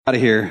Out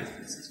of here.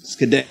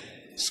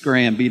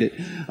 Scram, beat it.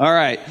 All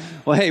right.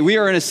 Well, hey, we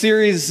are in a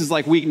series. This is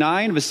like week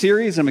 9 of a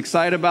series. I'm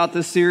excited about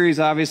this series.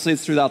 Obviously,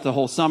 it's throughout the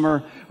whole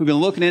summer. We've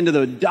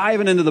been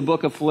diving into the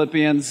book of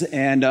Philippians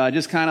and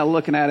just kind of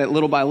looking at it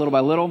little by little by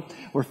little.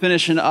 We're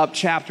finishing up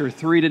chapter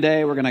 3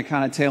 today. We're going to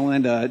kind of tail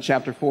into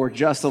chapter 4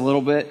 just a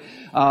little bit.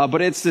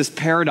 But it's this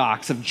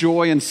paradox of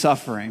joy and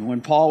suffering.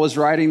 When Paul was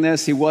writing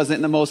this, he wasn't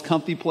in the most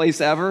comfy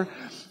place ever.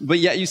 But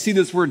yet you see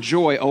this word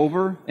joy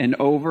over and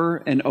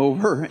over and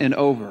over and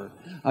over.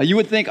 You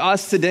would think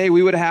us today,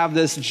 we would have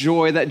this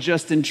joy that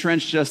just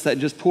entrenched us, that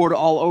just poured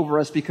all over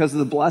us because of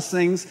the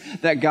blessings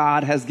that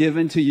God has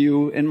given to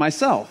you and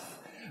myself.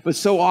 But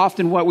so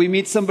often we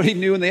meet somebody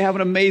new and they have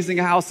an amazing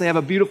house, they have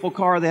a beautiful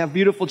car, they have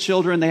beautiful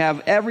children, they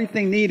have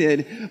everything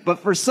needed. But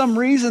for some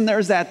reason,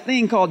 there's that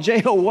thing called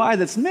J-O-Y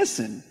that's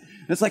missing.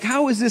 And it's like,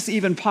 how is this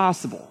even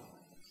possible?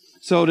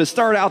 So to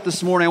start out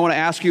this morning, I want to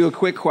ask you a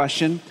quick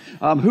question.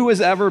 Who has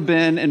ever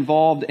been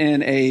involved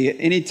in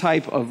any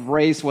type of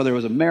race, whether it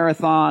was a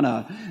marathon,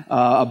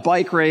 a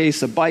bike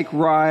race, a bike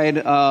ride?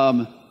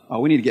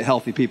 We need to get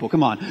healthy, people.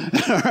 Come on.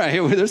 All right,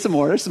 there's some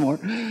more.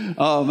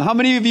 How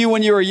many of you,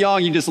 when you were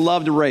young, you just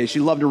loved to race?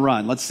 You loved to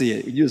run? Let's see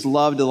it. You just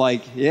loved to all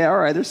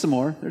right, there's some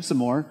more.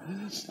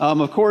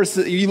 Of course,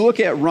 you look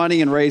at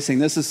running and racing.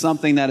 This is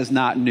something that is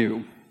not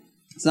new.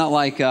 It's not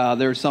like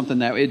there's something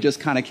that it just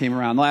kind of came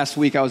around. Last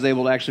week, I was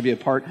able to actually be a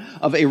part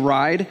of a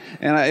ride,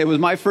 and it was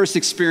my first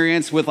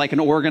experience with like an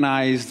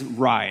organized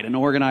ride, an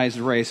organized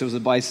race. It was a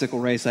bicycle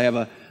race.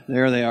 There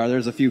they are.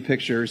 There's a few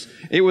pictures.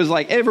 It was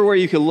like everywhere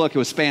you could look, it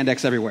was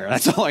spandex everywhere.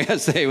 That's all I got to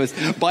say. It was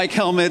bike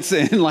helmets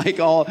and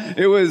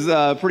it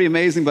was pretty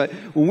amazing. But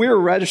when we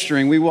were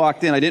registering, we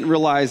walked in. I didn't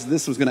realize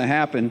this was going to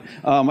happen.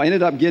 I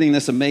ended up getting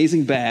this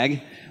amazing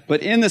bag,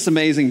 but in this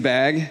amazing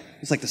bag,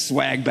 it's like the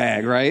swag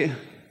bag, right?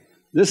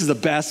 This is the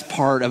best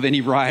part of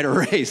any ride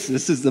or race.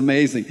 This is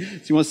amazing. So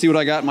you want to see what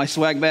I got in my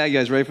swag bag? You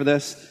guys ready for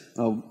this?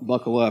 Oh,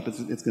 buckle up. It's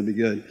going to be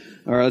good.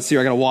 All right, let's see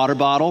here. I got a water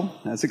bottle.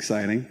 That's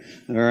exciting.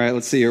 All right,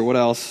 let's see here. What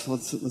else?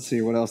 Let's see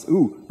here. What else?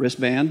 Ooh,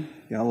 wristband.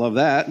 Gotta love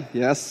that.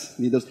 Yes,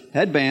 need those.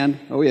 Headband.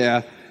 Oh,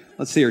 yeah.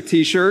 Let's see here.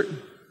 T-shirt.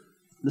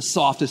 The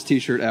softest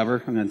T-shirt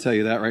ever. I'm going to tell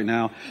you that right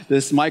now.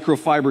 This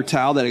microfiber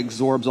towel that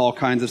absorbs all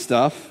kinds of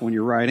stuff when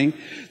you're riding.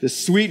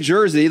 This sweet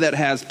jersey that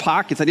has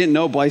pockets. I didn't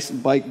know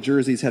bike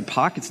jerseys had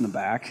pockets in the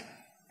back.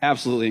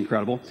 Absolutely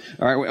incredible.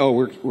 All right. Oh,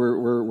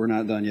 we're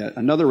not done yet.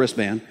 Another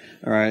wristband.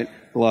 All right.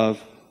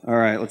 Glove. All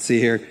right. Let's see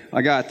here.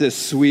 I got this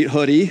sweet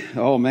hoodie.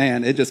 Oh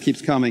man, it just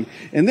keeps coming.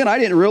 And then I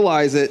didn't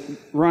realize it.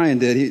 Ryan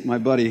did. My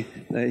buddy,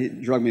 he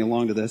drugged me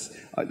along to this.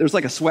 There's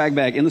like a swag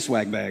bag in the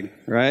swag bag,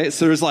 right?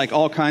 So there's like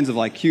all kinds of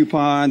like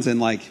coupons and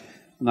like,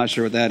 I'm not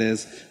sure what that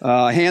is.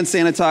 Hand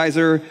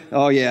sanitizer.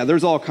 Oh yeah,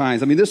 there's all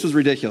kinds. I mean, this was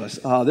ridiculous.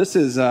 This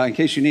is, in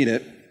case you need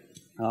it,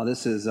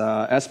 this is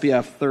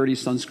SPF 30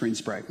 sunscreen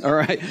spray. All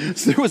right.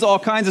 So there was all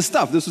kinds of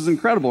stuff. This was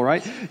incredible,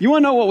 right? You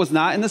want to know what was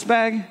not in this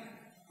bag?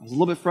 I was a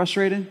little bit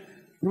frustrated.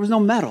 There was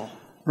no medal,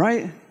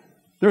 right?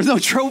 There was no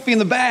trophy in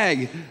the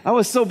bag. I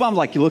was so bummed.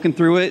 Like, you're looking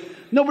through it.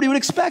 Nobody would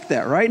expect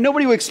that, right?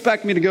 Nobody would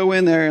expect me to go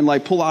in there and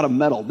like pull out a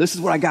medal. This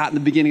is what I got in the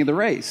beginning of the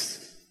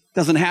race.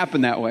 Doesn't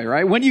happen that way,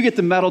 right? When do you get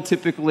the medal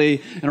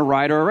typically in a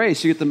ride or a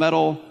race? You get the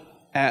medal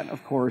at,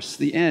 of course,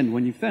 the end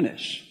when you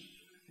finish.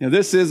 You know,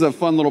 this is a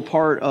fun little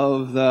part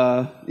of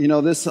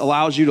this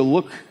allows you to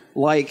look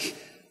like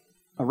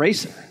a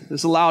racer.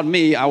 This allowed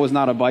me, I was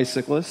not a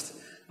bicyclist.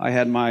 I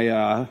had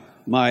gotta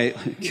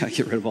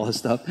get rid of all this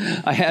stuff.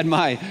 I had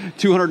my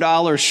 $200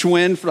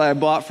 Schwinn that I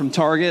bought from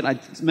Target. I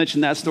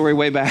mentioned that story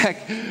way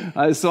back.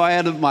 So I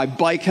had my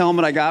bike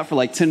helmet I got for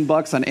like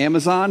 $10 on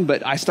Amazon,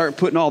 but I start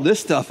putting all this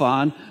stuff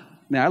on.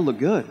 Man, I look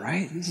good,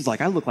 right? This is like,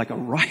 I look like a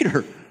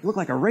rider. I look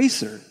like a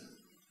racer.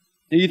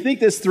 And you think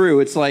this through,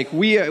 it's like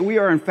we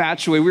are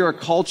infatuated. We are a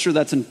culture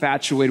that's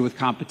infatuated with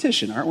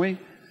competition, aren't we?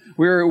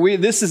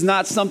 This is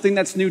not something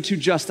that's new to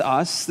just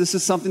us. This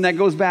is something that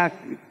goes back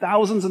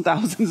thousands and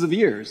thousands of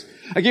years.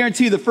 I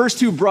guarantee you the first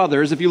two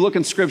brothers, if you look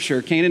in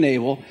Scripture, Cain and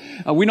Abel,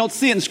 we don't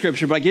see it in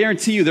Scripture, but I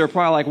guarantee you they're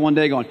probably like one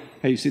day going,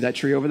 hey, you see that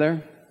tree over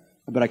there?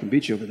 I bet I can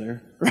beat you over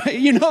there, right?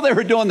 You know they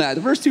were doing that,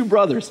 the first two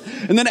brothers.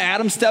 And then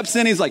Adam steps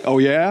in, he's like, oh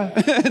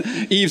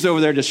yeah? Eve's over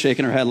there just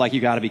shaking her head like,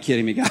 you got to be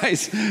kidding me,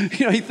 guys.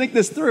 You think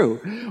this through.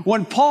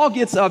 When Paul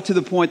gets up to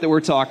the point that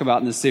we're talking about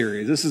in this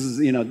series, this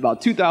is,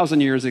 about 2,000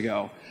 years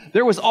ago,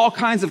 there was all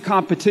kinds of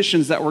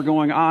competitions that were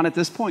going on at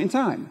this point in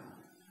time.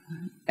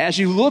 As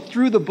you look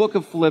through the book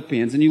of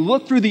Philippians and you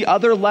look through the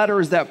other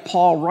letters that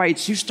Paul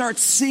writes, you start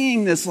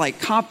seeing this like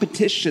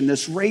competition,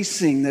 this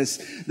racing,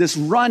 this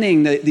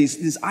running,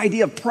 this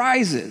idea of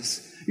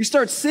prizes. You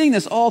start seeing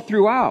this all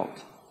throughout.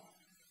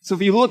 So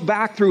if you look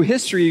back through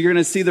history, you're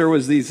going to see there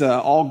was these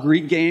all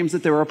Greek games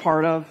that they were a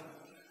part of.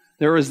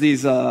 There was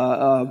these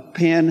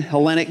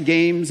pan-Hellenic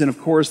games, and of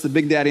course the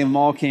big daddy of them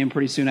all came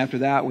pretty soon after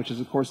that, which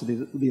is of course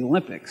the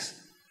Olympics.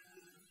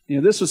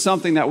 This was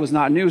something that was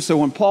not new. So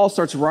when Paul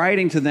starts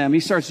writing to them,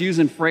 he starts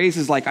using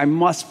phrases like, I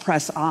must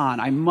press on.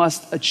 I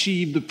must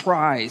achieve the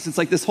prize. It's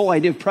like this whole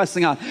idea of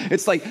pressing on.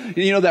 It's like,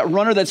 that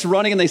runner that's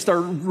running and they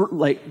start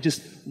like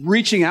just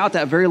reaching out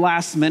that very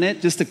last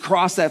minute just to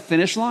cross that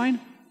finish line.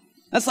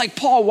 That's like,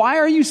 Paul, why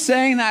are you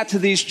saying that to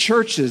these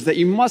churches, that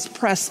you must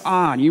press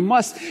on? You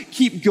must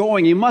keep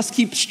going. You must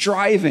keep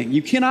striving.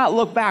 You cannot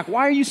look back.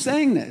 Why are you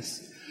saying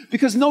this?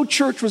 Because no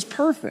church was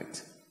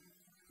perfect.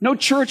 No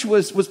church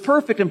was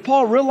perfect, and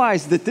Paul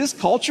realized that this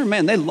culture,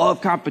 man, they love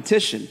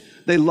competition.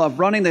 They love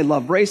running, they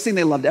love racing,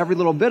 they loved every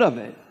little bit of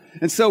it.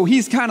 And so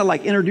he's kind of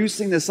like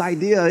introducing this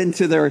idea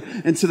into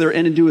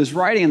his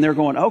writing, and they're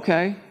going,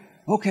 okay,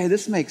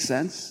 this makes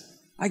sense.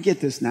 I get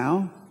this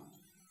now.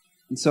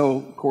 And so,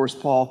 of course,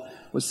 Paul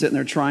was sitting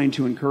there trying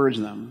to encourage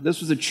them. This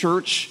was a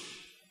church,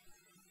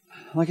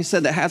 like I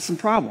said, that had some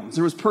problems.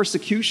 There was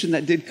persecution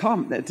that did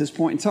come at this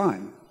point in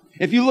time.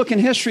 If you look in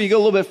history, you go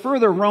a little bit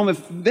further, Rome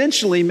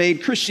eventually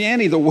made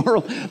Christianity the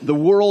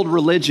world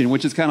religion,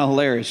 which is kind of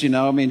hilarious,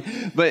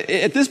 But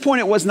at this point,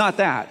 it was not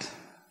that.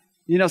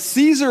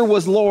 Caesar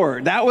was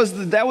Lord. That was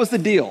the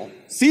deal.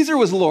 Caesar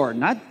was Lord,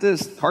 not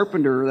this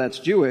carpenter that's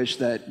Jewish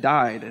that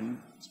died and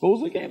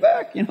supposedly came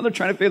back. They're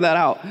trying to figure that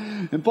out.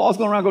 And Paul's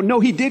going around going, no,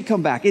 he did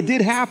come back. It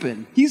did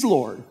happen. He's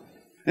Lord.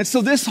 And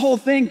so this whole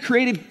thing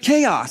created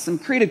chaos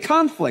and created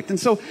conflict. And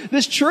so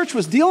this church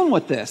was dealing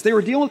with this. They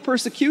were dealing with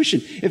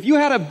persecution. If you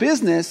had a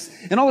business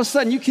and all of a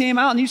sudden you came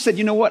out and you said,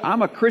 you know what,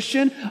 I'm a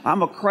Christian,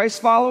 I'm a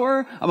Christ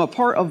follower, I'm a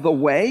part of the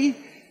way,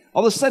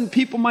 all of a sudden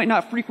people might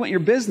not frequent your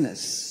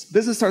business.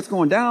 Business starts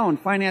going down,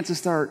 finances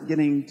start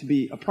getting to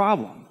be a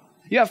problem.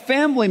 You have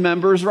family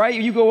members, right?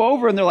 You go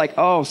over and they're like,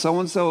 oh,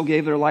 so-and-so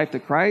gave their life to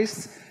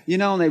Christ,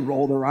 and they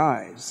roll their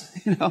eyes.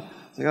 It's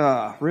like,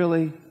 oh,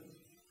 really?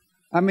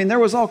 There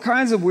was all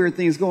kinds of weird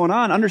things going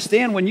on.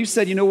 Understand, when you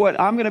said, you know what,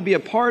 I'm going to be a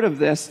part of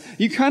this,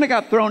 you kind of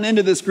got thrown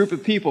into this group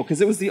of people because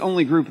it was the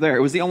only group there.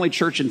 It was the only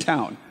church in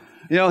town.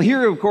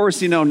 Here, of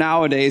course,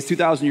 nowadays,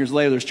 2,000 years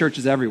later, there's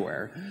churches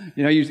everywhere.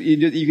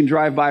 You can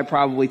drive by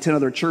probably 10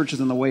 other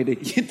churches on the way to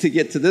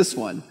get to this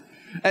one.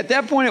 At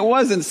that point, it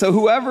wasn't. So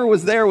whoever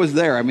was there was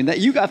there. That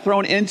you got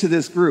thrown into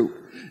this group.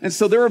 And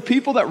so there were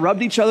people that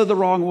rubbed each other the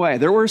wrong way.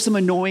 There were some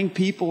annoying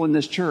people in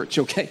this church,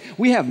 okay?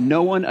 We have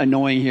no one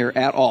annoying here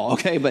at all,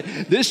 okay? But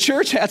this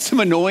church had some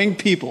annoying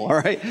people, all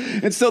right?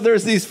 And so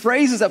there's these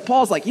phrases that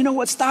Paul's like, you know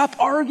what, stop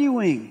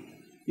arguing.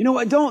 You know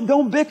what,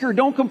 don't bicker,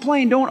 don't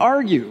complain, don't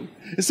argue.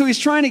 And so he's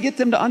trying to get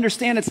them to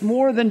understand it's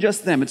more than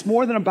just them. It's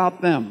more than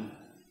about them.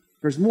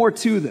 There's more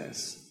to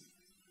this.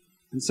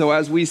 And so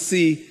as we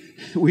see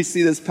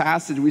this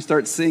passage, we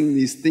start seeing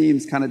these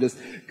themes kind of just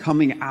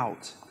coming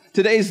out.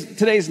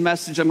 Today's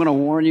message, I'm going to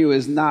warn you,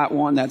 is not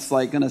one that's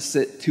like going to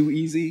sit too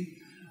easy,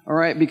 all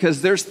right?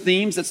 Because there's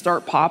themes that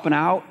start popping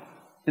out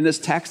in this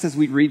text as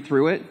we read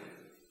through it,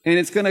 and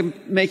it's going to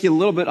make you a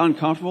little bit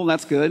uncomfortable, and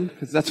that's good,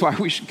 because that's why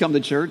we should come to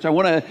church. I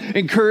want to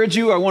encourage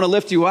you. I want to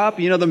lift you up.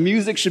 The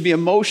music should be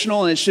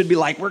emotional, and it should be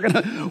like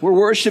we're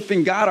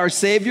worshiping God, our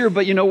Savior,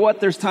 but you know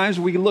what? There's times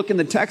where we can look in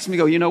the text and we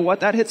go, you know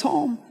what? That hits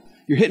home.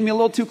 You're hitting me a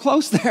little too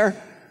close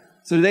there.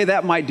 So today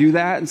that might do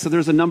that. And so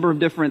there's a number of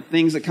different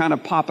things that kind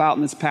of pop out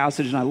in this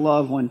passage. And I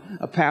love when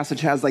a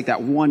passage has like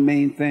that one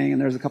main thing and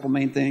there's a couple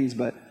main things,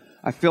 but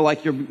I feel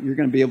like you're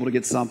going to be able to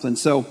get something.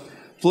 So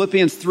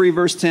Philippians 3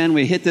 verse 10,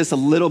 we hit this a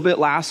little bit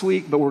last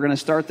week, but we're going to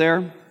start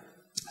there.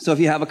 So if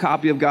you have a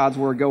copy of God's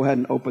Word, go ahead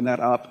and open that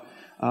up.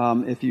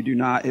 If you do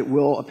not, it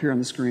will appear on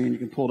the screen. You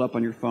can pull it up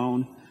on your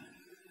phone.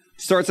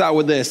 Starts out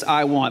with this,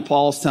 I want.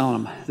 Paul's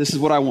telling them, this is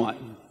what I want.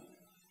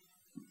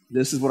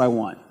 This is what I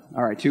want.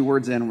 All right, 2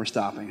 words in and we're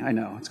stopping. I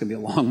know, it's going to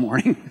be a long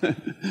morning.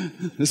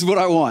 This is what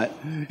I want.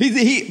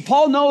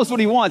 Paul knows what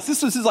he wants.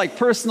 This was his like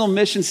personal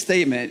mission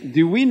statement.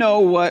 Do we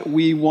know what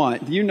we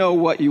want? Do you know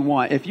what you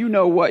want? If you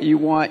know what you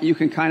want, you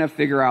can kind of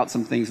figure out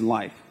some things in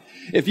life.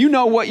 If you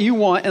know what you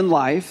want in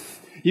life,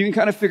 you can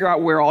kind of figure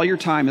out where all your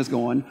time is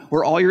going,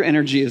 where all your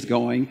energy is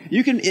going.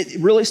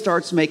 It really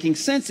starts making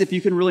sense if you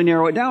can really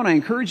narrow it down. I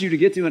encourage you to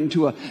get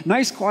into a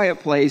nice quiet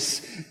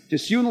place,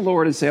 just you and the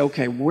Lord, and say,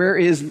 okay,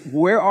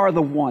 where are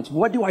the wants?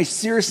 What do I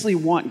seriously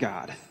want,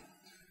 God?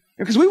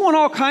 Because we want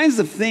all kinds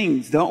of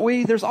things, don't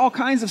we? There's all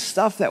kinds of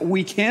stuff that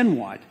we can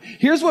want.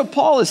 Here's what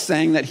Paul is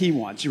saying that he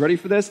wants. You ready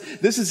for this?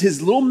 This is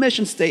his little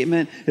mission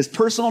statement, his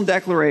personal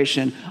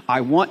declaration.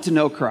 I want to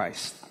know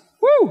Christ.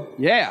 Woo!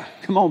 Yeah,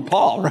 come on,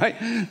 Paul, right?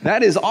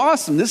 That is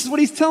awesome. This is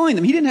what he's telling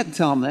them. He didn't have to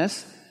tell them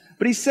this,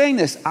 but he's saying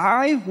this.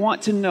 I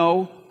want to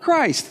know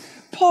Christ.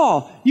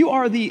 Paul, you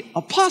are the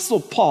Apostle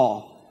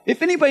Paul.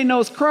 If anybody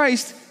knows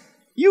Christ,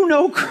 you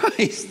know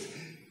Christ.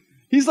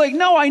 He's like,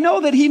 no, I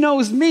know that he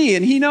knows me,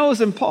 and he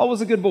knows, and Paul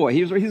was a good boy.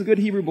 He's a good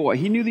Hebrew boy.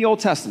 He knew the Old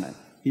Testament.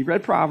 He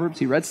read Proverbs.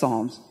 He read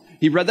Psalms.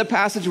 He read the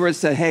passage where it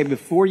said, hey,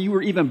 before you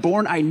were even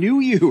born, I knew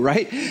you,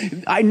 right?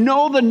 I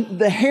know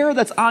the hair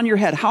that's on your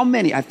head. How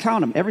many? I've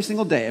counted them every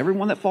single day, every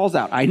one that falls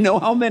out. I know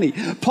how many.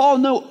 Paul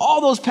knew all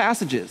those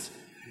passages.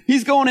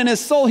 He's going in his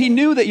soul. He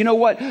knew that, you know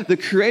what? The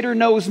Creator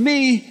knows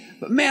me,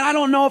 but man, I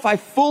don't know if I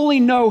fully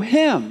know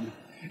him.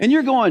 And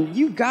you're going,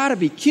 you got to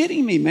be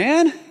kidding me,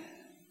 man.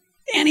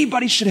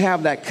 Anybody should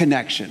have that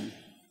connection.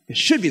 It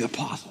should be the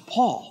Apostle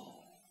Paul.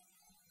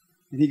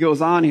 And he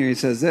goes on here, he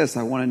says this,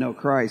 I want to know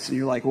Christ. And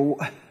you're like, well,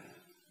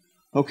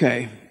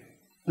 okay.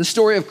 The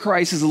story of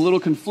Christ is a little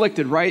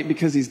conflicted, right?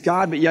 Because he's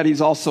God, but yet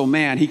he's also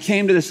man. He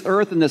came to this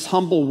earth in this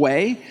humble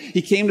way.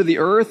 He came to the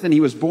earth and he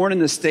was born in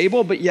this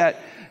stable, but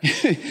yet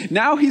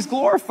now he's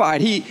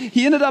glorified.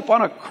 He ended up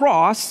on a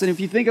cross. And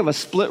if you think of a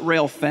split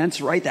rail fence,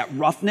 right? That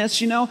roughness,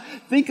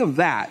 think of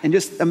that. And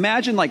just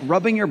imagine like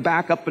rubbing your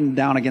back up and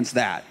down against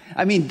that.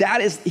 I mean,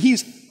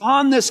 he's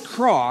on this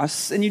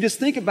cross and you just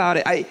think about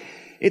it.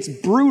 It's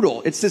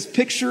brutal. It's this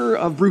picture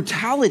of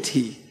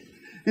brutality.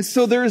 And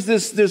so there's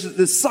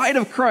this side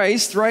of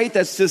Christ, right?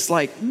 That's just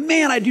like,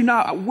 man, I do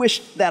not wish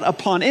that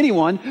upon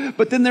anyone.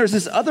 But then there's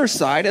this other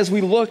side, as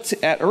we looked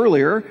at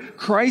earlier,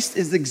 Christ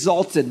is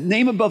exalted,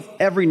 name above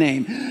every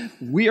name.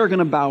 We are going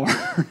to bow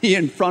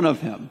in front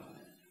of him,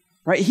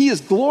 right? He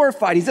is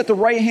glorified. He's at the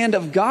right hand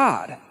of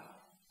God.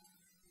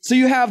 So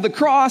you have the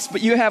cross,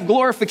 but you have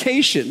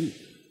glorification.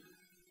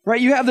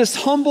 Right? You have this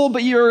humble,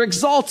 but you're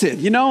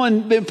exalted,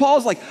 and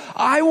Paul's like,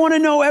 I want to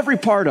know every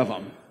part of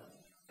them.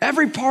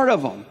 Every part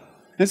of them.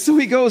 And so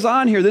he goes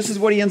on here. This is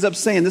what he ends up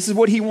saying. This is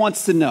what he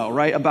wants to know,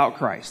 right, about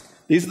Christ.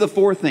 These are the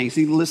 4 things.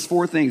 He lists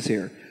 4 things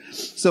here.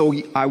 So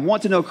I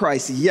want to know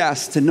Christ.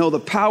 Yes, to know the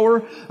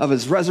power of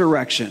his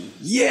resurrection.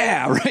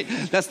 Yeah, right?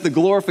 That's the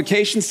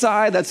glorification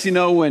side. That's,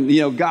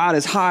 when, God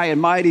is high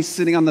and mighty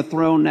sitting on the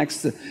throne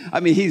next to,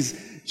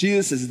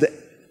 Jesus is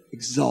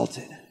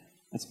exalted.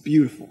 That's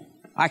beautiful.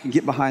 I can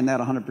get behind that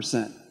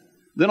 100%.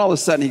 Then all of a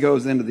sudden he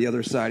goes into the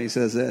other side. He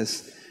says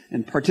this,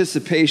 and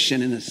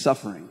participation in his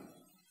suffering.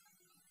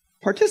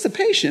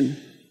 Participation,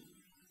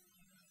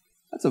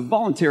 that's a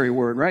voluntary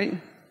word, right?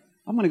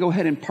 I'm going to go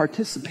ahead and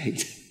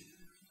participate.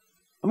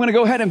 I'm going to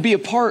go ahead and be a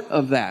part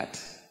of that.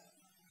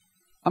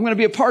 I'm going to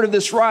be a part of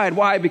this ride.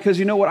 Why? Because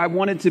you know what? I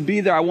wanted to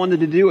be there. I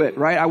wanted to do it,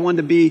 right? I wanted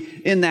to be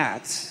in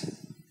that.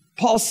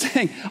 Paul's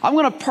saying, I'm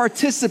going to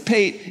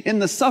participate in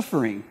the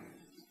suffering.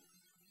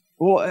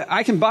 Well,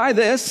 I can buy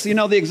this,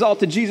 the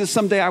exalted Jesus.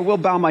 Someday I will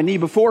bow my knee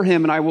before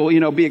him and I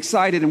will, be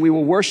excited and we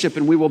will worship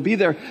and we will be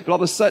there. But all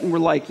of a sudden we're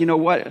like, you know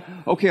what?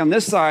 Okay, on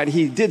this side,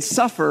 he did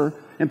suffer.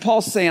 And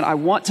Paul's saying, I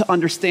want to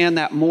understand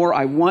that more.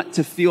 I want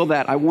to feel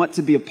that. I want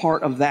to be a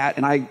part of that.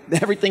 And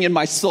everything in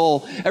my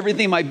soul,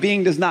 everything in my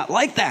being does not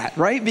like that,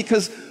 right?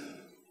 Because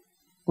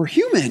we're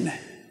human.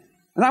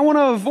 And I want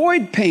to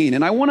avoid pain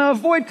and I want to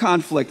avoid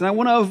conflict and I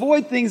want to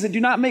avoid things that do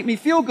not make me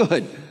feel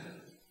good.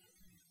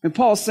 And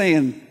Paul's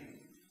saying,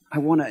 I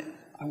want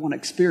to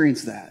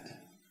experience that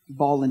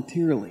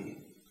voluntarily.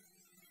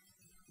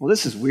 Well,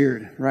 this is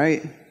weird,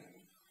 right?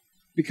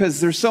 Because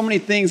there's so many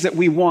things that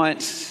we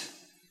want.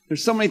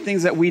 There's so many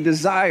things that we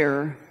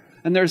desire.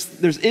 And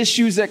there's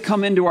issues that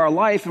come into our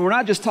life. And we're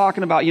not just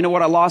talking about,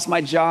 I lost my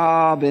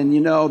job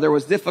and, there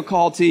was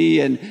difficulty.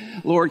 And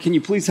Lord, can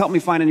you please help me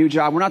find a new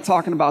job? We're not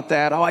talking about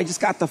that. Oh, I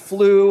just got the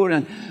flu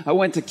and I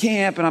went to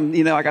camp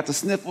and I got the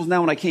sniffles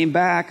now when I came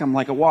back. I'm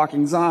like a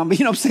walking zombie.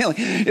 You know what I'm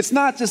saying? It's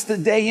not just the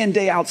day in,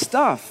 day out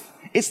stuff.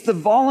 It's the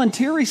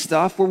voluntary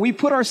stuff where we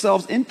put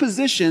ourselves in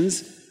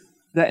positions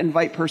that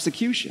invite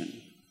persecution.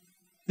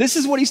 This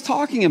is what he's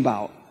talking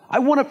about. I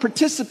want to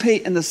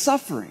participate in the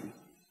suffering.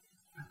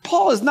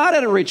 Paul is not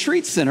at a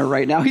retreat center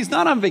right now. He's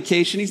not on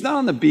vacation. He's not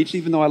on the beach,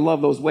 even though I love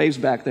those waves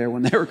back there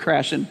when they were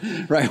crashing,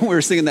 right? When we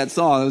were singing that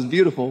song. It was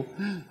beautiful.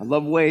 I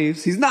love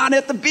waves. He's not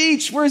at the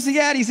beach. Where's he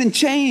at? He's in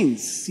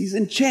chains. He's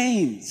in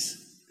chains.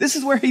 This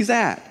is where he's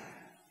at.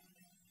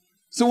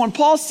 So when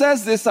Paul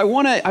says this, I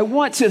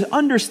want to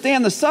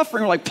understand the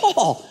suffering. We're like,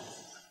 Paul,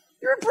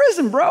 you're in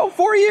prison, bro.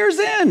 4 years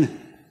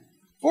in.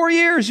 4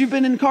 years you've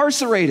been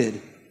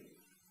incarcerated.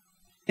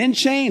 In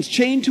chains,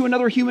 chained to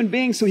another human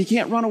being so he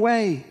can't run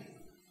away.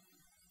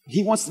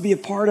 He wants to be a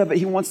part of it.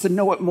 He wants to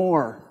know it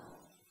more.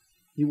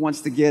 He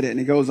wants to get it. And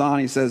he goes on,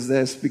 he says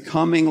this,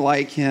 becoming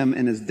like him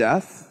in his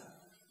death.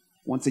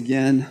 Once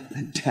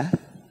again, death.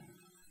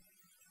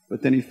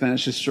 But then he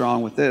finishes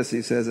strong with this.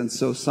 He says, and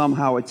so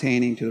somehow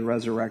attaining to the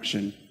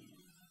resurrection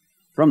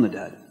from the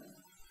dead.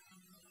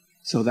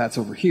 So that's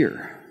over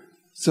here.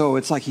 So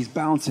it's like he's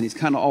bouncing. He's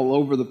kind of all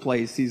over the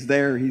place. He's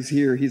there. He's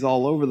here. He's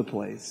all over the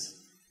place.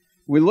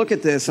 We look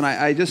at this, and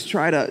I just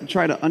try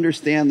to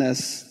understand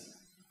this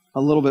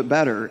a little bit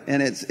better,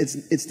 and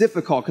it's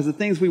difficult because the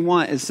things we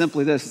want is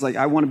simply this. It's like,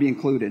 I want to be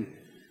included.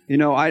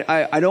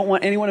 I don't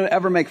want anyone to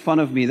ever make fun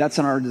of me. That's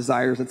in our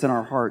desires. That's in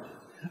our heart.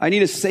 I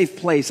need a safe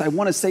place. I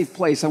want a safe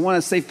place. I want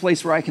a safe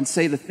place where I can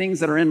say the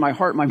things that are in my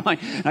heart, my mind,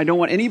 and I don't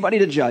want anybody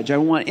to judge. I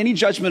don't want any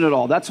judgment at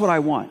all. That's what I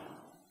want.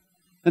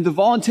 And to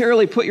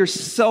voluntarily put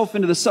yourself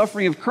into the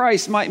suffering of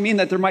Christ might mean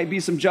that there might be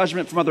some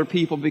judgment from other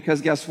people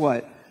because guess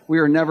what? We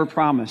are never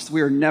promised.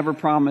 We are never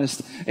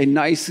promised a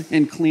nice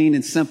and clean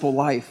and simple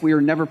life. We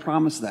are never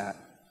promised that.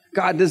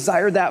 God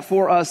desired that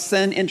for us.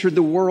 Sin entered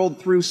the world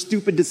through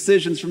stupid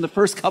decisions from the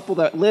first couple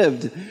that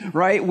lived,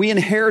 right? We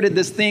inherited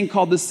this thing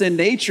called the sin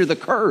nature, the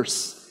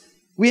curse.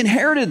 We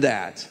inherited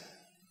that.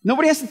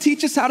 Nobody has to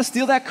teach us how to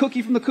steal that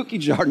cookie from the cookie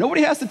jar.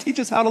 Nobody has to teach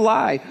us how to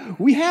lie.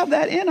 We have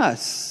that in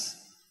us.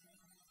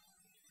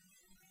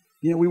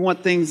 We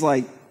want things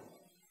like,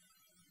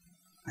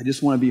 I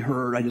just want to be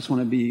heard. I just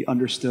want to be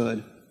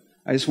understood.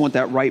 I just want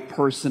that right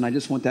person. I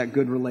just want that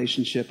good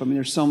relationship.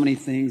 There's so many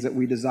things that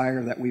we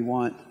desire, that we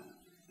want.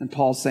 And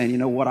Paul's saying,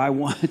 what I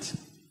want?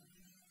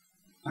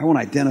 I want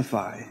to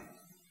identify.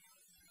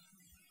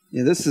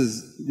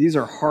 These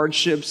are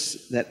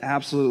hardships that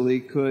absolutely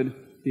could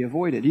be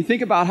avoided. You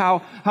think about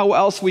how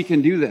else we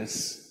can do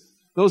this.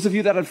 Those of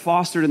you that have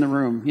fostered in the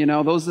room,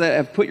 those that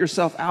have put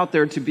yourself out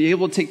there to be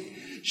able to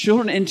take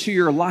children into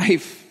your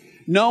life,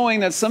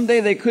 knowing that someday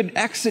they could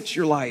exit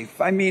your life.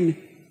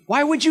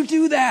 Why would you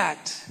do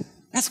that?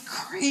 That's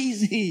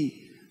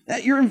crazy.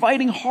 That you're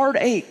inviting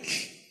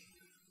heartache.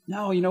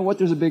 No, you know what?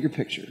 There's a bigger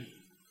picture.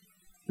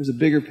 There's a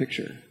bigger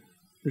picture.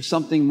 There's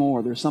something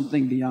more. There's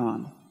something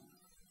beyond.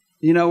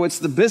 It's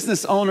the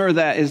business owner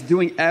that is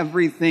doing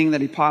everything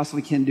that he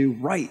possibly can do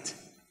right.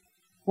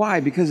 Why?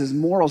 Because his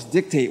morals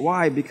dictate.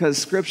 Why? Because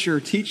Scripture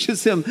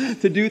teaches him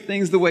to do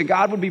things the way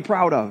God would be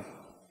proud of.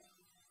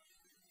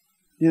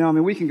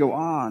 We can go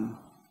on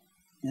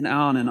and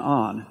on and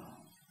on.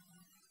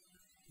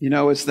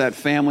 It's that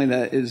family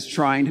that is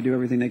trying to do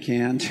everything they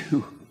can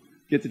to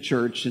get to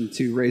church and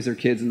to raise their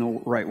kids in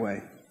the right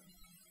way.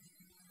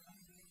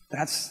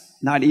 That's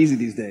not easy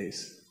these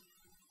days.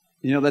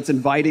 That's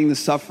inviting the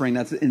suffering.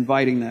 That's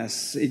inviting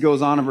this. He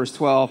goes on in verse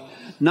 12,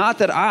 not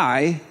that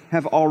I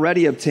have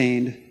already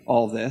obtained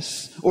all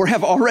this or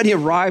have already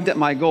arrived at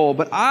my goal,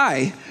 but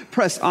I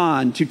press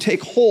on to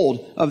take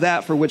hold of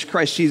that for which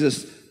Christ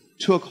Jesus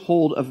took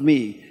hold of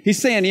me.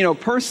 He's saying,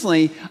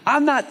 personally,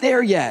 I'm not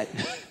there yet.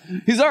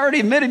 He's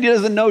already admitted he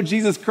doesn't know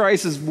Jesus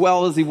Christ as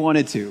well as he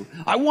wanted to.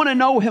 I want to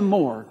know him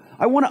more.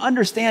 I want to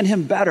understand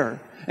him better.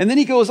 And then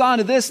he goes on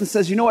to this and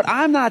says,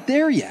 I'm not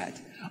there yet.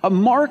 A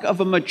mark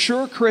of a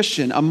mature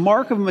Christian, a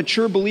mark of a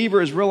mature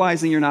believer is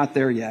realizing you're not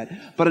there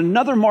yet. But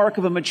another mark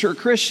of a mature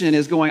Christian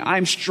is going,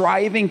 I'm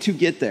striving to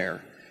get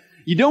there.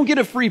 You don't get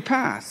a free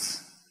pass.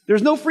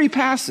 There's no free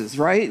passes,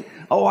 right?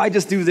 Oh, I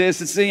just do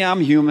this.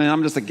 I'm human.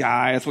 I'm just a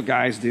guy. That's what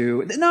guys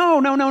do.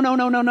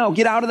 No.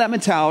 Get out of that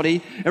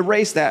mentality.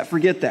 Erase that.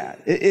 Forget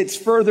that. It's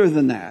further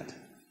than that.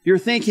 You're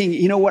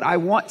thinking, I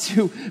want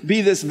to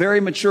be this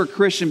very mature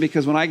Christian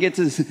because when I get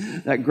to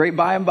that great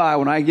by and by,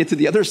 when I get to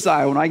the other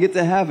side, when I get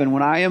to heaven,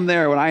 when I am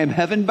there, when I am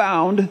heaven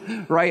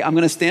bound, right, I'm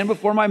going to stand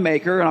before my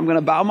Maker and I'm going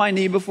to bow my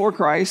knee before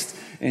Christ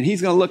and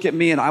he's going to look at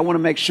me and I want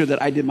to make sure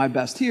that I did my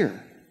best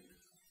here.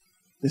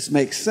 This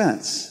makes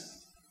sense.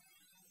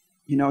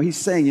 He's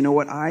saying,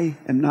 I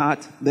am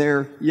not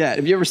there yet.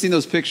 Have you ever seen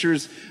those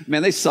pictures?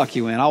 Man, they suck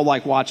you in. I'll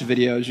watch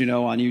videos,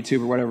 on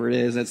YouTube or whatever it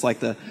is. It's like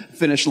the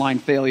finish line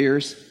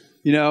failures.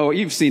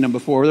 You've seen them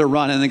before. They're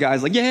running, and the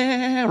guy's like,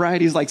 yeah, right?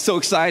 He's so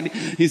excited.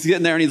 He's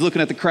getting there, and he's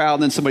looking at the crowd,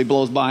 and then somebody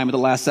blows by him at the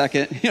last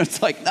second.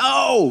 It's like,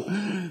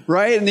 no,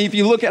 right? And if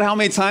you look at how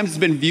many times it's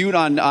been viewed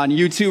on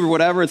YouTube or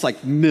whatever, it's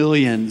like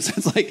millions.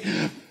 It's like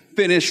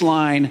finish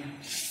line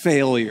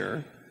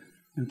failure.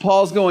 And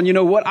Paul's going, you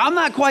know what? I'm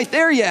not quite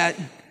there yet,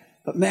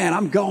 but man,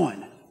 I'm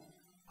going.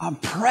 I'm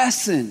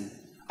pressing.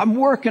 I'm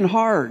working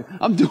hard.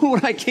 I'm doing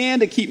what I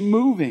can to keep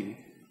moving.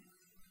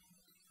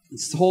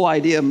 This whole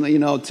idea,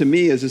 to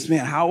me is just,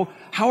 man, how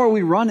are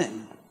we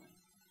running?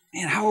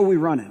 Man, how are we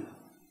running?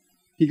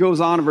 He goes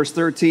on in verse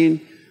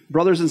 13,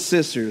 brothers and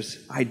sisters,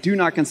 I do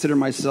not consider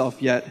myself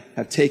yet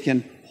have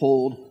taken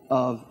hold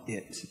of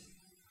it.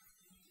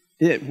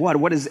 What?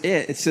 What is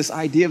it? It's this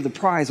idea of the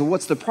prize. Well,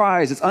 what's the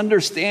prize? It's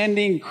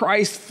understanding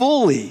Christ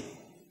fully.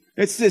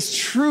 It's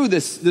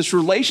this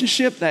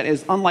relationship that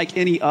is unlike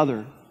any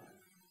other.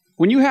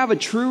 When you have a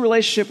true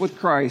relationship with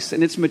Christ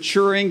and it's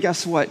maturing,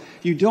 guess what?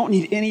 You don't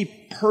need any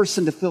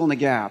person to fill in the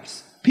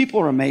gaps. People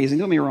are amazing.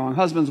 Don't get me wrong.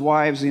 Husbands,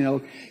 wives,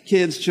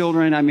 kids,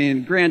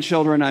 children,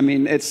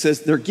 grandchildren. It's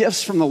just, they're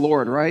gifts from the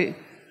Lord, right?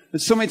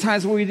 But so many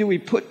times what we do, we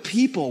put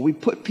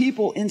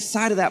people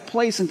inside of that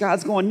place and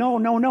God's going,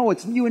 no,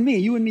 it's you and me,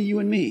 you and me, you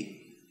and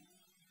me.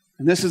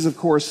 And this is, of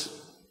course,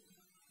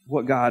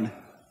 what God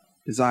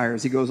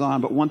desires. He goes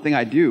on, but one thing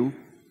I do,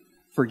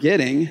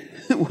 forgetting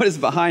what is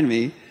behind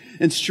me,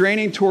 and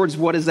straining towards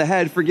what is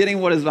ahead,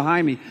 forgetting what is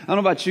behind me. I don't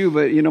know about you,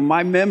 but,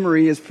 my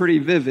memory is pretty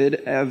vivid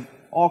of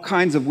all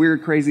kinds of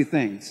weird, crazy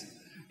things.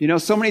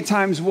 So many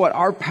times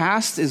our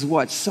past is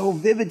so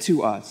vivid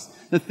to us.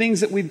 The things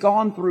that we've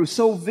gone through,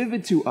 so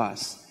vivid to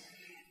us.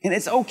 And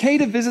it's okay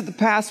to visit the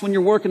past when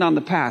you're working on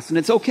the past. And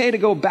it's okay to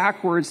go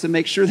backwards to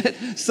make sure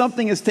that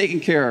something is taken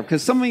care of.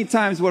 Because so many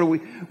times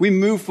we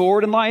move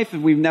forward in life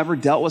and we've never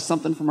dealt with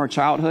something from our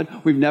childhood.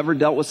 We've never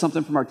dealt with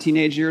something from our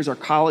teenage years, our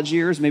college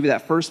years, maybe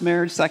that first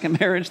marriage,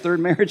 second marriage, third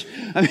marriage.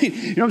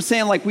 You know what I'm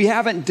saying? We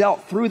haven't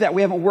dealt through that.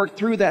 We haven't worked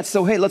through that.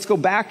 So, hey, let's go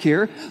back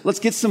here. Let's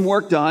get some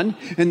work done.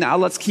 And now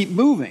let's keep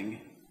moving.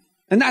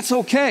 And that's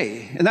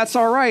okay. And that's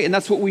all right. And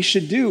that's what we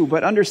should do.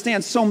 But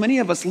understand, so many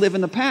of us live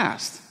in the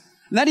past.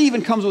 And that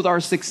even comes with our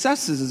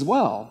successes as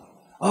well.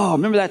 Oh,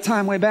 remember that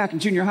time way back in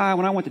junior high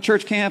when I went to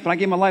church camp and I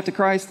gave my life to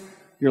Christ?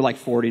 You're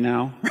 40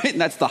 now, right?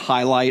 And that's the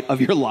highlight of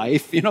your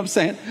life. You know what I'm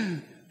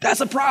saying? That's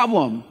a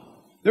problem.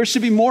 There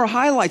should be more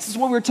highlights. This is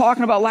what we were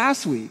talking about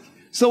last week.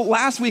 So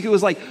last week it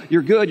was like,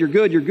 you're good, you're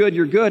good, you're good,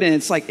 you're good. And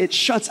it's like, it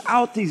shuts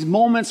out these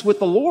moments with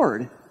the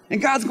Lord.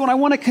 And God's going, I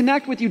want to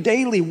connect with you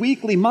daily,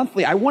 weekly,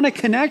 monthly. I want to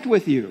connect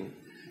with you.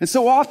 And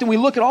so often we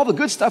look at all the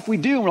good stuff we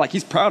do and we're like,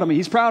 he's proud of me,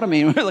 he's proud of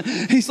me. And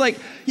he's like,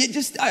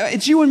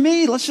 it's you and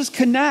me. Let's just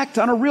connect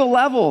on a real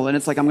level. And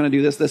it's like, I'm going to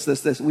do this, this,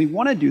 this, this. And we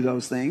want to do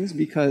those things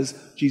because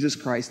Jesus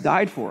Christ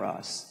died for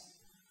us.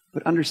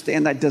 But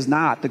understand that does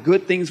not. The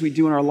good things we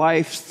do in our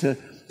lives to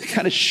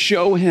kind of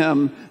show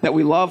him that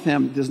we love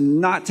him does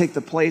not take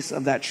the place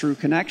of that true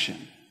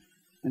connection.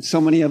 And so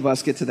many of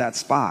us get to that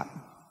spot.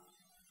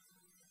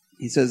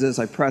 He says this,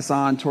 I press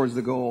on towards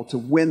the goal to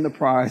win the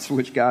prize for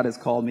which God has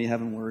called me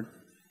heavenward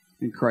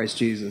in Christ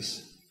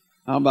Jesus.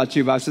 I don't know about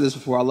you, but I've said this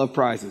before. I love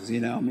prizes,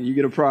 I mean, you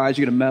get a prize,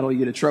 you get a medal, you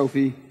get a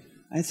trophy.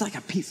 It's like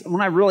a piece.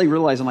 When I really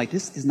realized, I'm like,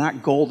 this is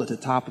not gold at the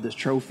top of this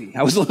trophy.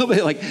 I was a little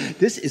bit like,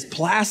 this is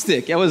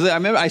plastic.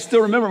 I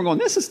still remember I'm going,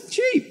 this is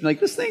cheap. Like,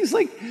 this thing's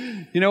like,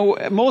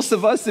 most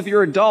of us, if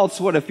you're adults,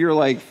 if you're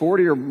like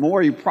 40 or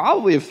more, you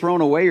probably have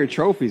thrown away your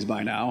trophies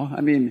by now.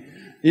 I mean,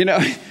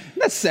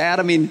 that's sad.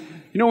 I mean,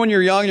 when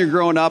you're young, you're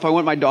growing up. I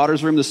went to my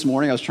daughter's room this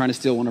morning. I was trying to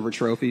steal one of her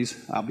trophies.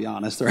 I'll be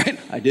honest, right?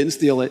 I didn't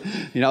steal it.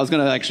 I was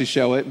going to actually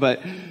show it.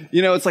 But,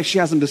 it's like she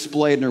has them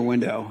displayed in her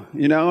window,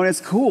 and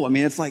it's cool. I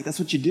mean, it's like, that's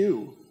what you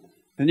do.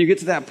 And you get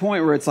to that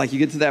point where it's like,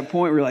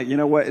 you're like, you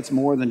know what? It's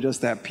more than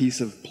just that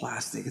piece of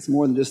plastic. It's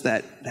more than just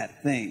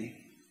that thing,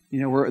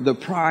 where the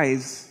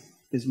prize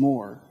is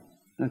more.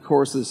 And of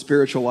course, the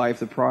spiritual life,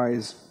 the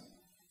prize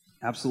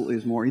absolutely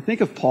is more. You think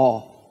of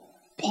Paul.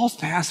 Paul's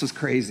past was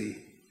crazy.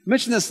 I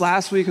mentioned this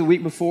last week, a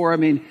week before. I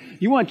mean,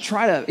 you want to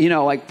try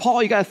to, like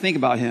Paul, you got to think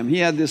about him. He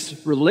had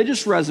this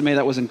religious resume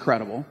that was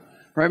incredible.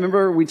 Right?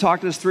 Remember, we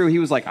talked this through. He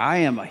was like, I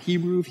am a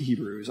Hebrew of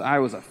Hebrews. I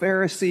was a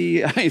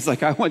Pharisee. He's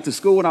like, I went to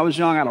school when I was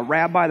young. I had a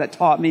rabbi that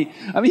taught me.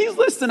 I mean, he's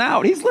listing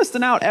out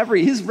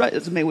his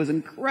resume was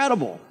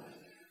incredible.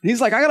 And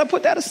he's like, I got to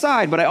put that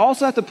aside, but I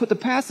also have to put the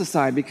past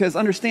aside because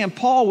understand,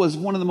 Paul was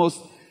one of the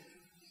most,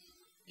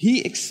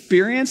 he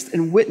experienced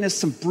and witnessed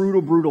some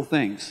brutal, brutal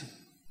things.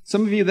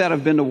 Some of you that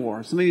have been to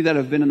war, some of you that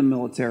have been in the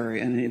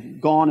military and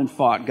have gone and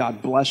fought,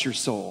 God bless your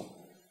soul.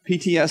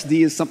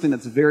 PTSD is something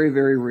that's very,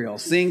 very real.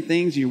 Seeing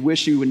things you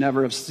wish you would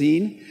never have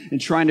seen and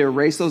trying to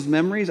erase those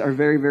memories are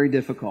very, very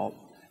difficult.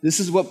 This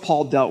is what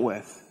Paul dealt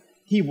with.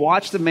 He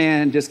watched a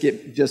man just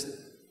get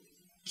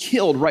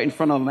killed right in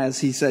front of him as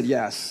he said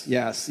yes,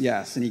 yes,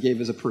 yes, and he gave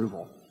his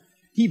approval.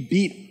 He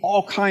beat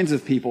all kinds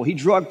of people. He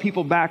drugged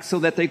people back so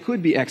that they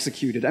could be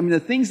executed. I mean, the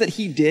things that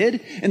he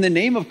did in the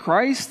name of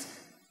Christ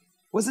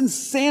was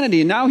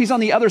insanity. And now he's on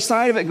the other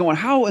side of it going,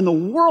 how in the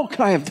world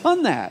could I have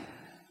done that?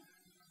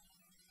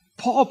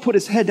 Paul put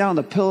his head down on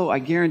the pillow, I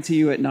guarantee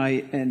you, at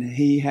night, and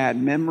he had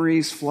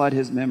memories flood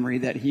his memory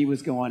that he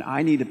was going,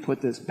 I need to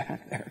put this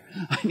back there.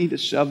 I need to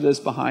shove this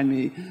behind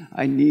me.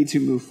 I need to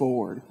move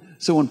forward.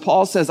 So when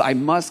Paul says, I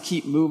must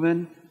keep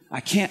moving,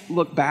 I can't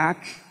look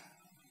back,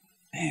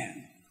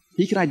 man,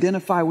 he can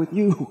identify with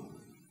you.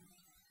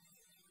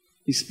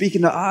 He's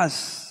speaking to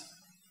us.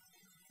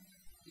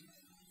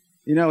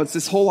 It's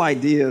this whole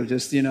idea of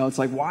just, it's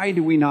like, why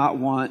do we not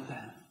want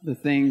the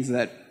things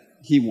that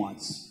he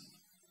wants?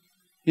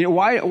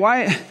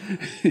 Why,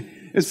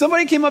 if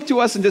somebody came up to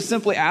us and just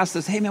simply asked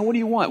us, hey man, what do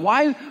you want?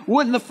 Why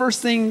wouldn't the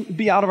first thing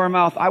be out of our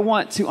mouth, I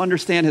want to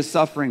understand his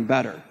suffering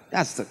better?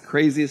 That's the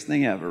craziest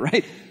thing ever,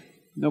 right?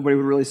 Nobody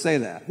would really say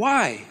that.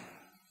 Why?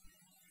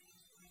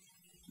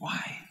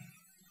 Why?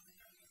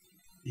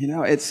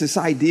 It's this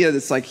idea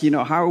that's like,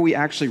 how are we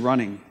actually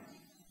running?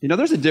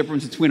 There's a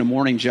difference between a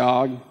morning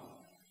jog,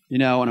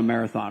 and a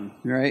marathon,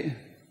 right?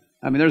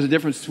 I mean, there's a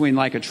difference between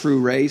like a true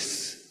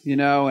race,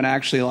 and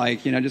actually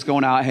just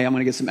going out, hey, I'm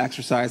going to get some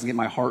exercise and get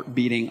my heart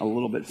beating a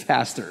little bit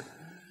faster.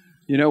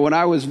 When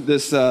I was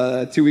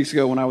 2 weeks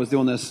ago, when I was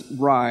doing this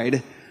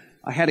ride,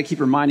 I had to keep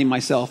reminding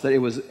myself that it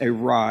was a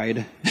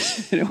ride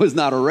and it was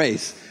not a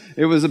race.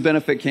 It was to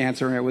benefit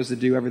cancer and it was to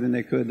do everything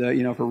they could,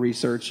 for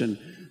research. And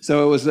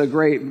so it was a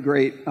great,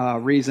 great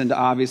reason to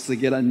obviously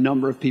get a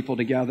number of people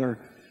together.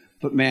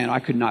 But man, I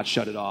could not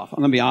shut it off. I'm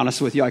going to be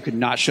honest with you. I could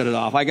not shut it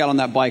off. I got on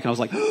that bike and I was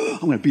like, oh,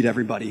 I'm going to beat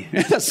everybody.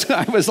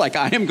 I was like,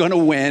 I am going to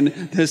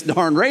win this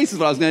darn race is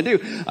what I was going to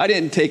do. I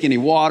didn't take any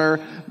water.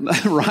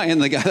 Ryan,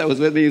 the guy that was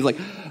with me, he was like,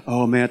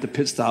 oh man, at the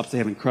pit stops, they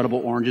have incredible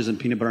oranges and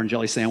peanut butter and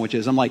jelly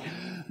sandwiches. I'm like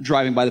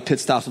driving by the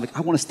pit stops. I'm like,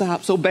 I want to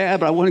stop so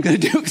bad, but I wasn't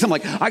going to do it because I'm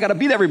like, I got to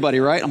beat everybody,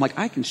 right? I'm like,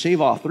 I can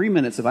shave off 3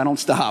 minutes if I don't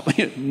stop.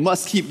 It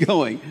must keep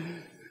going.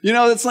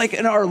 It's like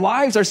in our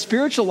lives, our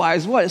spiritual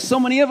lives, so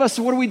many of us,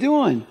 what are we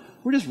doing?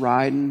 We're just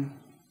riding.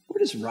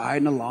 We're just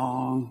riding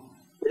along.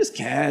 We're just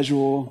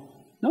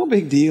casual. No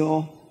big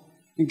deal.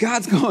 And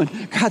God's going,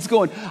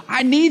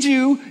 I need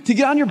you to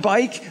get on your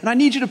bike and I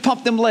need you to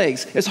pump them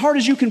legs as hard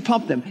as you can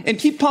pump them and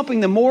keep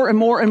pumping them more and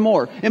more and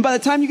more. And by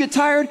the time you get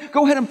tired,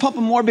 go ahead and pump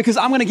them more because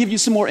I'm going to give you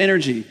some more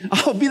energy.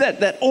 I'll be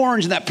that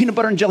orange and that peanut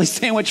butter and jelly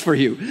sandwich for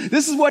you.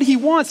 This is what he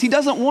wants. He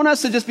doesn't want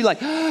us to just be like,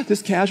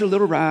 this casual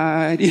little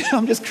ride.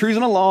 I'm just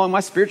cruising along my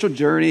spiritual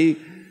journey.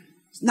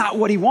 It's not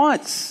what he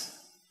wants.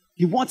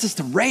 He wants us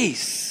to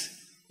race.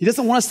 He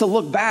doesn't want us to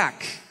look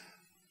back.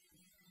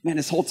 Man,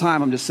 this whole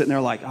time I'm just sitting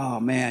there like, oh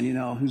man,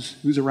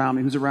 who's around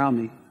me? Who's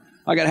around me?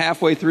 I got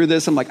halfway through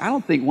this. I'm like, I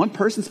don't think one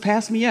person's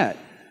passed me yet.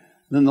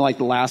 And then like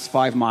the last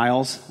 5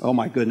 miles, oh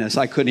my goodness,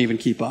 I couldn't even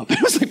keep up.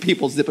 It was like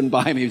people zipping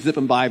by me,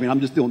 and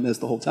I'm just doing this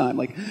the whole time.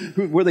 Like,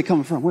 where are they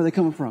coming from? Where are they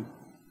coming from?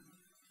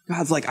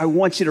 God's like, I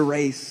want you to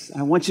race.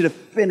 I want you to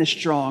finish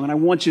strong, and I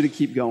want you to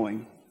keep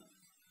going.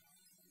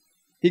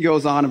 He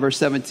goes on in verse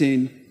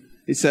 17.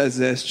 He says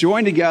this,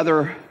 join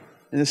together,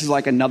 and this is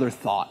like another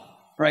thought.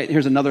 Right?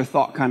 Here's another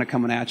thought kind of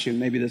coming at you.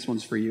 Maybe this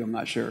one's for you. I'm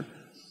not sure.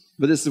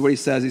 But this is what he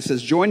says. He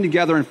says, join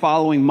together in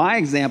following my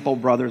example,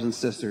 brothers and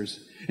sisters.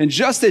 And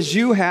just as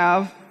you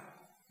have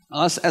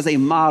us as a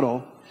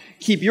model,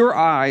 keep your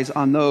eyes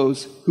on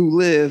those who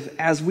live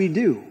as we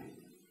do.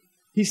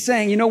 He's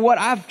saying, you know what?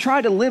 I've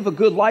tried to live a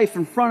good life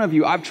in front of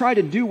you. I've tried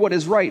to do what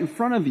is right in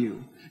front of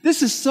you.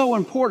 This is so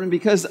important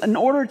because in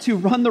order to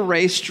run the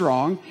race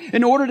strong,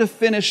 in order to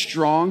finish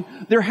strong,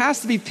 there has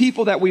to be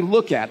people that we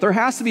look at. There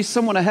has to be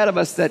someone ahead of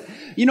us that,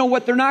 you know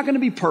what, they're not going to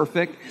be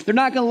perfect. They're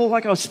not going to look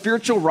like a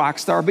spiritual rock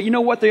star, but you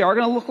know what they are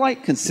going to look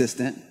like?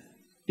 Consistent.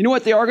 You know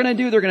what they are going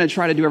to do? They're going to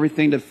try to do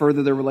everything to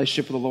further their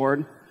relationship with the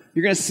Lord.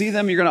 You're going to see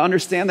them. You're going to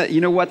understand that, you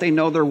know what, they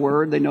know their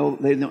word. They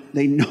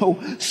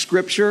know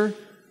Scripture.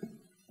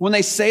 When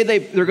they say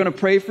they're going to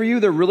pray for you,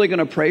 they're really going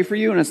to pray for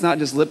you, and it's not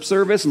just lip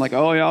service and like,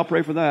 oh, yeah, I'll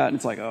pray for that. And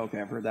it's like, oh, okay,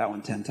 I've heard that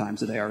one 10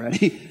 times a day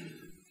already.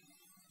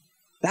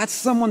 That's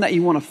someone that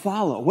you want to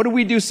follow. What do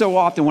we do so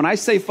often? When I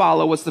say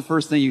follow, what's the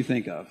first thing you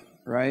think of,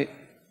 right?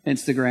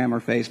 Instagram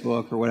or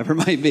Facebook or whatever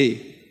it might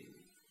be.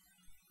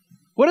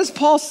 What is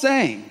Paul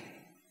saying?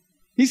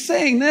 He's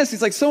saying this.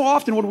 He's like, so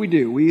often what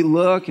do? We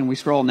look and we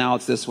scroll. Now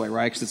it's this way,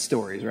 right? Because it's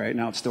stories, right?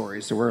 Now it's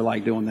stories. So we're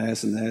like doing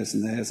this and this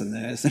and this and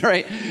this,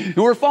 right? And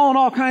we're following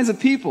all kinds of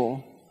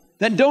people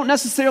that don't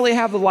necessarily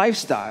have the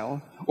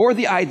lifestyle or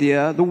the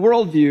idea, the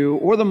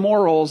worldview, or the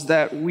morals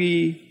that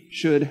we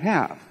should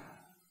have.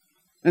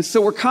 And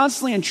so we're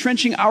constantly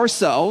entrenching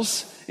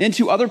ourselves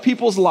into other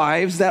people's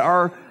lives that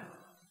are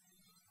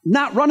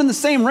not running the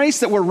same race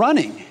that we're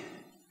running.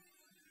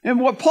 And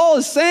what Paul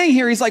is saying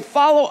here, he's like,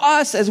 follow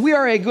us as we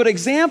are a good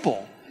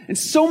example. And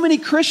so many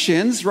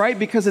Christians, right,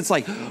 because it's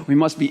like, we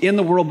must be in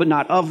the world but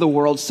not of the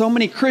world. So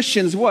many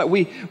Christians, what?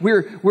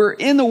 We're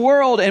in the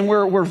world and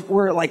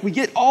we're like, we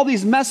get all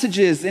these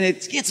messages and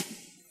it gets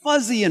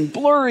fuzzy and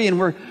blurry and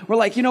we're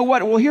like, you know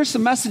what? Well, here's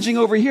some messaging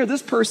over here.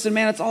 This person,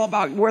 man, it's all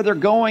about where they're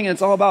going and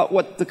it's all about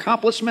what the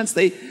accomplishments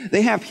they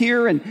have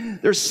here. And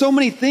there's so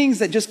many things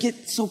that just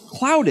get so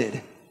clouded.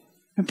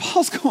 And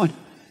Paul's going,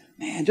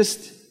 man,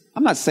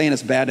 I'm not saying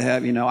it's bad to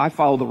have, I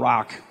follow The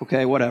Rock,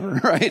 okay,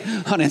 whatever, right,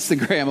 on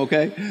Instagram,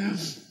 okay?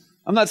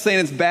 I'm not saying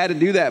it's bad to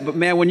do that, but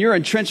man, when you're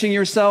entrenching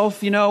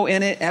yourself, in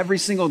it every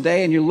single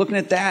day and you're looking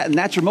at that and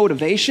that's your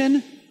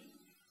motivation,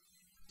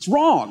 it's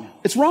wrong.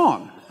 It's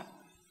wrong.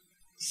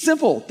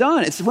 Simple,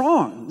 done, it's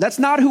wrong. That's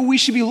not who we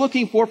should be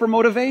looking for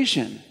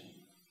motivation.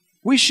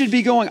 We should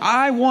be going,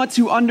 I want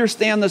to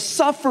understand the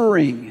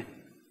suffering,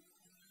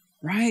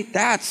 right?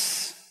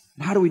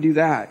 How do we do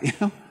that,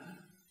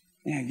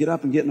 Man, get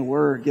up and get in the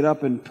Word. Get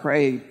up and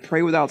pray.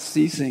 Pray without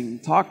ceasing.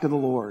 Talk to the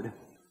Lord.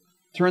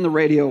 Turn the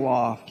radio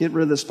off. Get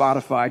rid of the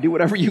Spotify. Do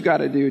whatever you got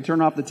to do. Turn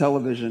off the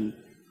television.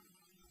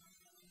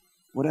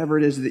 Whatever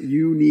it is that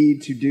you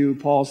need to do,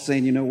 Paul's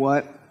saying, you know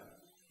what?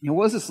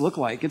 What does this look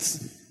like?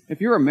 If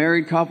you're a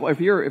married couple,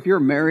 if you're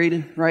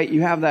married, right,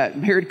 you have that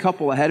married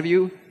couple ahead of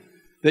you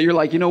that you're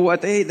like, you know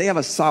what? They have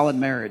a solid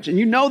marriage. And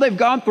they've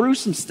gone through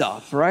some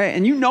stuff, right?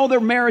 And their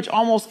marriage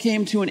almost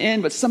came to an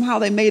end, but somehow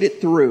they made it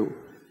through.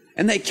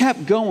 And they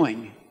kept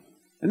going.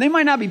 And they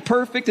might not be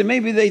perfect, and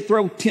maybe they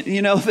throw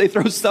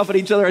stuff at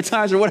each other at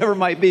times or whatever it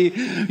might be.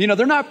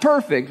 They're not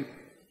perfect.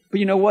 But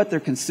you know what?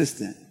 They're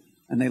consistent.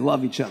 And they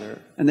love each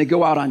other. And they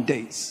go out on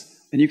dates.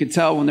 And you can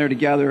tell when they're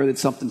together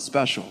it's something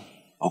special.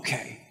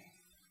 Okay.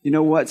 You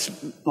know what?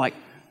 Like,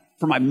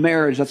 for my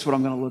marriage, that's what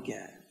I'm going to look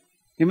at.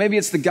 And maybe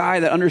it's the guy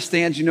that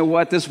understands, you know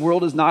what, this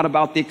world is not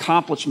about the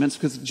accomplishments,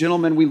 because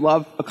gentlemen, we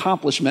love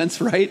accomplishments,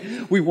 right?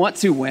 We want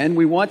to win.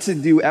 We want to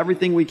do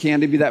everything we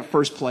can to be that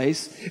first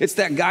place. It's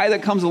that guy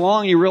that comes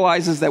along and he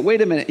realizes that,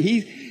 wait a minute,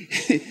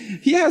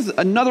 he has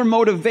another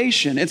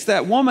motivation. It's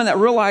that woman that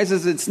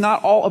realizes it's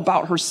not all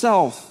about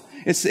herself.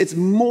 It's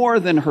more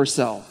than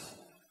herself.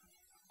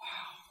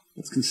 Wow.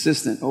 It's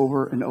consistent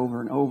over and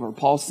over and over.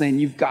 Paul's saying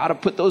you've got to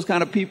put those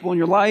kind of people in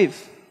your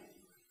life.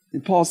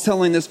 And Paul's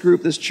telling this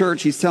group, this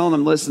church, he's telling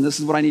them, listen, this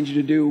is what I need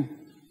you to do.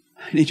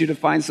 I need you to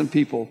find some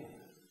people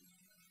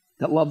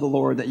that love the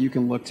Lord that you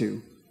can look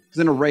to. Because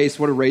in a race,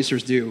 what do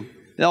racers do?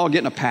 They all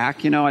get in a pack.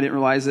 I didn't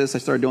realize this. I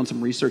started doing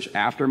some research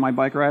after my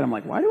bike ride. I'm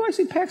like, why do I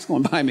see packs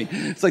going by me?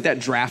 It's like that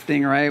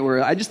drafting, right?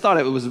 Where I just thought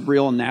it was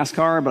real in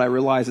NASCAR, but I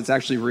realized it's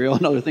actually real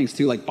in other things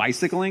too, like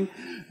bicycling.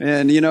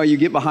 And, you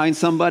get behind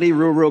somebody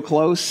real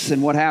close,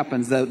 and what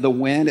happens? The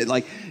wind,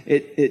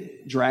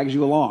 it drags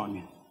you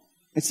along.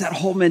 It's that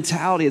whole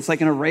mentality. It's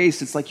like in a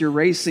race. It's like you're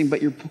racing,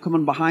 but you're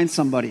coming behind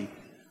somebody.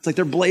 It's like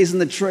they're blazing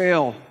the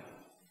trail.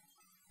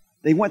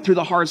 They went through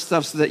the hard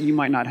stuff so that you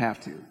might not have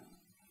to.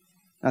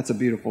 That's a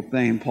beautiful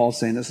thing. Paul's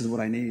saying, this is what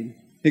I need.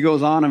 He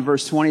goes on in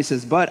verse 20, he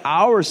says, but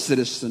our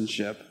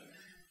citizenship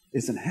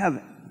is in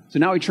heaven. So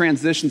now he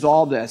transitions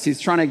all this. He's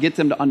trying to get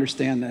them to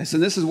understand this.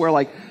 And this is where,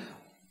 like,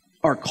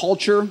 our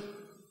culture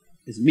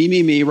is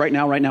me, right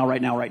now.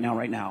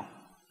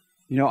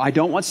 You know, I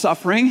don't want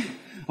suffering.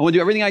 I want to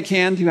do everything I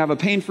can to have a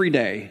pain-free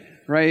day,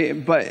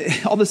 right?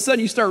 But all of a sudden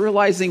you start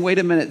realizing, wait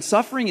a minute,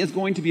 suffering is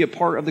going to be a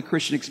part of the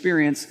Christian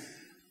experience.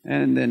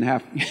 And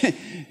then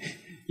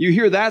you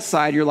hear that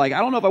side, you're like, I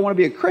don't know if I want to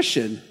be a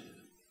Christian,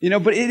 you know,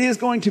 but it is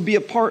going to be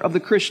a part of the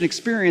Christian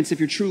experience if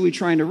you're truly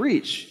trying to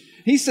reach.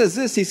 He says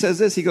this,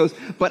 he goes,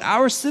 but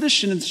our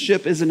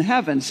citizenship is in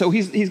heaven. So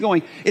he's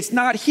going, it's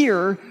not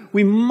here.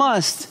 We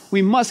must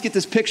get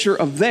this picture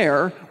of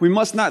there. We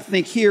must not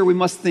think here, we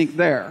must think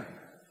there.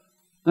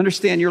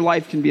 Understand your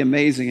life can be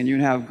amazing and you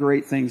can have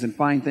great things and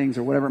fine things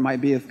or whatever it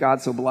might be if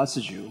God so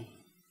blesses you.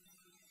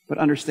 But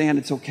understand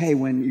it's okay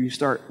when you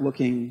start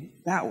looking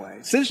that way.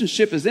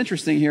 Citizenship is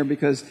interesting here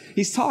because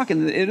he's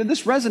talking, and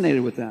this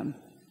resonated with them.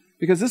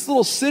 Because this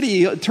little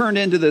city turned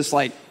into this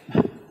like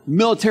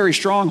military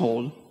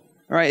stronghold.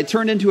 All right, it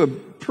turned into a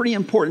pretty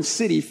important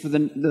city for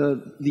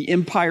the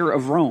empire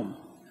of Rome.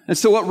 And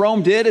so what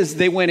Rome did is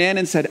they went in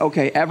and said,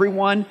 okay,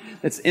 everyone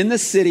that's in the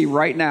city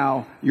right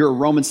now, you're a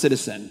Roman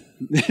citizen.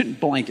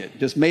 Blanket.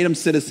 Just made them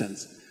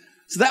citizens.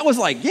 So that was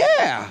like,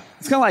 yeah.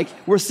 It's kind of like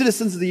we're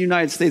citizens of the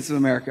United States of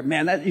America.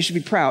 Man, that you should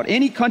be proud.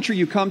 Any country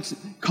you come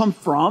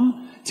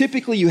from,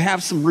 typically you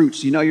have some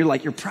roots. You know,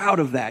 you're proud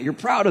of that. You're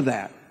proud of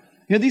that.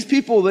 You know, these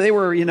people, they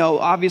were, you know,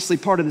 obviously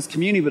part of this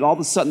community, but all of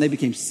a sudden they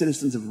became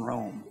citizens of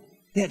Rome.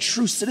 They had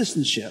true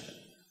citizenship.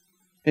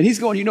 And he's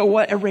going, you know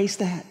what? Erase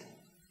that.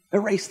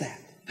 Erase that.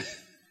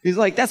 He's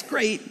like, that's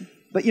great.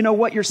 But you know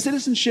what? Your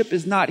citizenship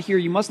is not here.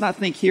 You must not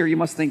think here. You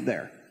must think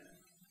there.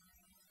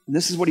 And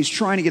this is what he's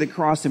trying to get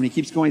across to him. And he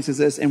keeps going, he says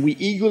this, and we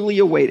eagerly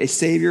await a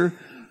Savior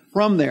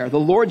from there, the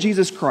Lord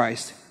Jesus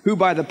Christ, who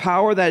by the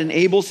power that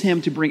enables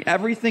him to bring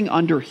everything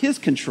under his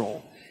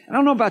control. And I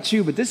don't know about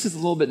you, but this is a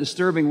little bit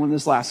disturbing when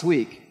this last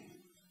week.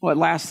 What,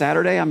 last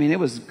Saturday? I mean, it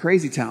was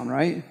crazy town,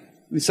 right?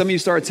 I mean, some of you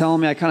started telling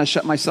me I kind of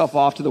shut myself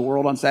off to the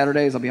world on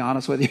Saturdays, I'll be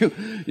honest with you.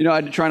 You know,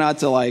 I try not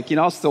to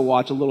I'll still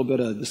watch a little bit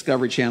of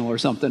Discovery Channel or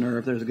something, or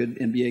if there's a good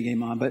NBA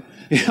game on. But,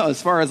 you know,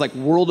 as far as like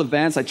world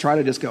events, I try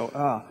to just go,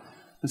 oh.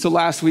 And so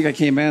last week I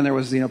came in, there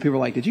was, you know, people were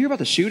like, did you hear about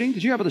the shooting?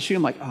 Did you hear about the shooting?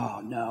 I'm like,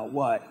 oh, no,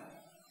 what?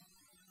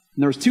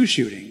 And there was 2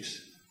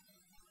 shootings.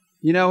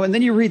 You know, and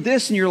then you read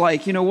this and you're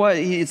like, you know what?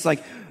 It's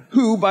like,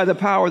 who by the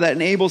power that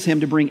enables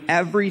him to bring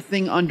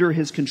everything under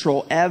his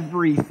control,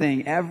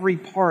 everything, every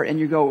part. And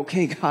you go,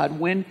 okay, God,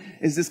 when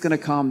is this going to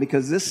come?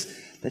 Because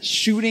that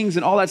shootings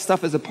and all that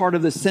stuff is a part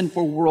of this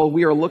sinful world.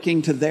 We are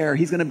looking to there.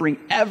 He's going to bring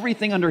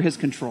everything under his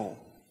control.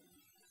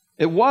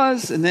 It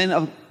was, and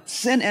then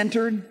sin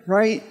entered,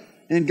 right?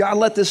 And God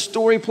let this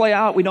story play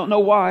out. We don't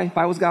know why. If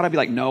I was God, I'd be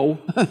like, no.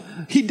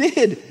 He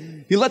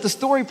did. He let the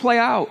story play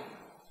out.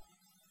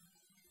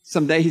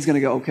 Someday he's going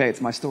to go, okay,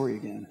 it's my story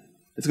again.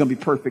 It's going to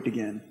be perfect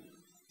again.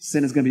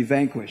 Sin is going to be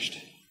vanquished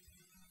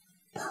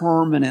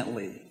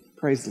permanently.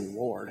 Praise the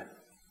Lord.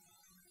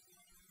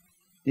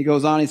 He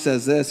goes on, he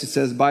says this. He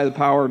says, by the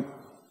power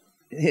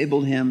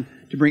enabled him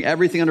to bring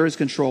everything under his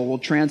control, will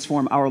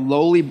transform our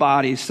lowly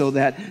bodies so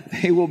that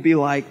they will be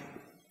like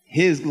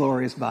his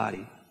glorious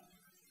body.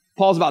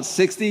 Paul's about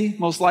 60,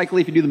 most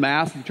likely, if you do the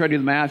math. If you try to do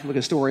the math, if you look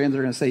at historians,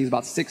 they're going to say he's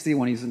about 60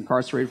 when he's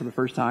incarcerated for the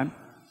first time.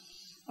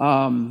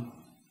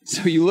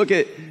 So you look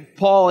at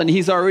Paul, and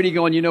he's already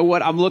going, you know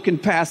what, I'm looking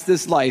past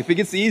this life. It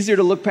gets easier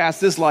to look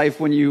past this life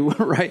when you,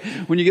 right,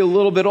 when you get a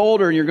little bit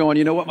older and you're going,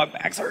 you know what, my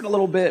back's hurting a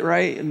little bit,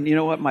 right? And you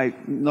know what, my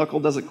knuckle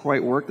doesn't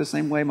quite work the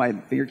same way. My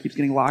finger keeps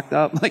getting locked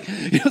up. Like,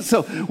 you know,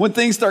 so when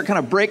things start kind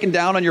of breaking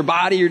down on your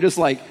body, you're just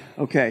like,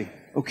 okay,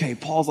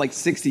 Paul's like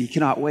 60, he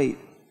cannot wait.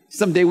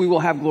 Someday we will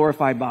have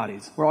glorified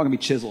bodies. We're all going to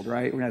be chiseled,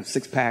 right? We're going to have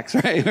 6 packs,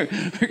 right?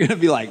 We're going to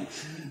be like,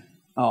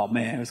 oh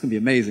man, it's going to be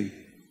amazing.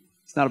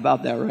 It's not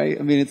about that, right?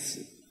 I mean, it's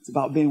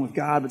about being with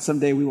God, but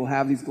someday we will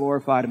have these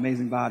glorified,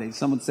 amazing bodies.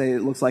 Some would say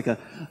it looks like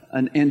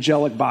an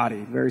angelic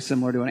body, very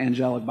similar to an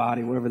angelic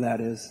body, whatever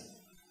that is.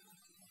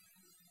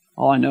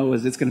 All I know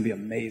is it's going to be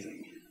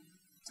amazing.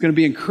 It's going to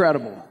be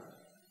incredible.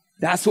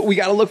 That's what we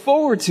got to look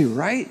forward to,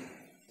 right?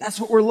 That's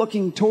what we're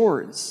looking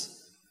towards.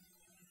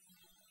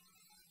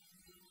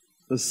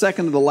 The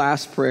second to the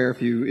last prayer,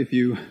 if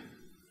you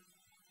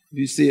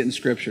see it in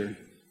Scripture,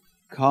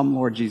 come,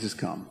 Lord Jesus,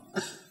 come.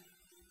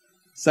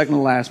 Second to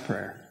the last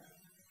prayer.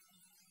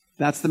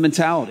 That's the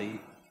mentality.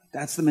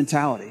 That's the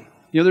mentality.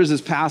 You know, there's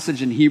this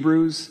passage in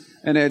Hebrews,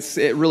 and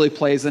it really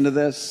plays into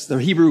this. The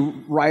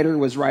Hebrew writer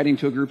was writing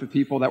to a group of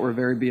people that were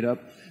very beat up.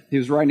 He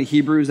was writing to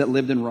Hebrews that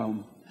lived in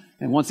Rome.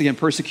 And once again,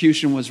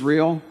 persecution was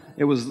real.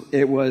 It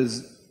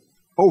was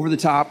over the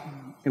top.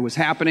 It was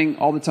happening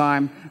all the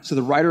time. So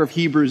the writer of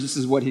Hebrews, this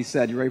is what he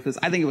said. You ready for this?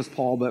 I think it was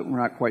Paul, but we're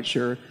not quite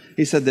sure.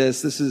 He said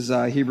this. This is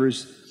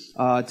Hebrews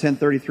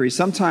 10:33.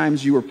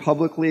 Sometimes you were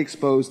publicly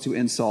exposed to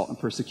insult and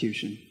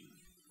persecution.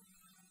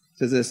 It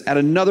says this. At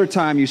another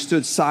time you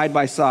stood side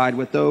by side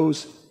with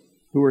those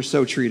who were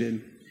so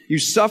treated. You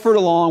suffered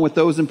along with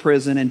those in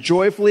prison and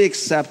joyfully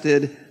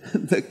accepted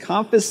the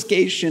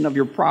confiscation of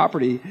your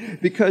property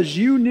because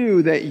you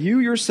knew that you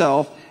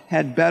yourself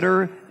had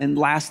better and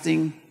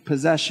lasting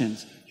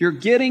possessions. You're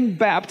getting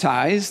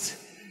baptized,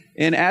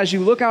 and as you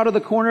look out of the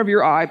corner of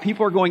your eye,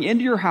 people are going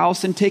into your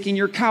house and taking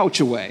your couch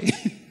away.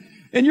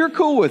 And you're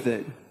cool with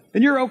it,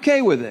 and you're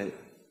okay with it.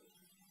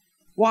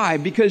 Why?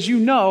 Because you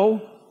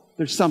know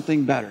there's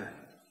something better.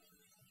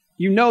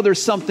 You know there's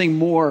something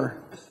more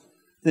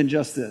than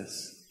just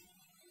this.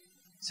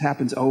 This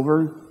happens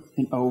over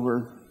and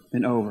over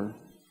and over.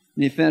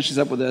 And he finishes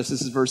up with this.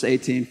 This is verse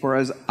 18. For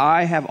as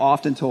I have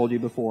often told you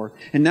before,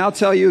 and now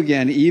tell you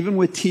again, even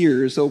with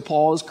tears, so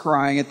Paul is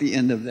crying at the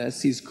end of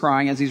this. He's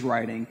crying as he's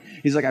writing.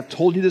 He's like, I've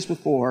told you this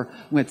before.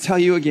 I'm going to tell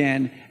you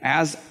again,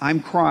 as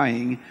I'm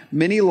crying,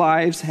 many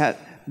live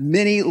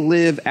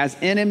as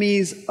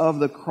enemies of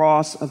the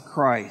cross of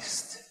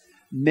Christ.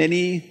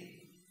 Many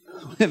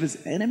live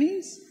as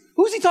enemies?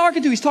 Who's he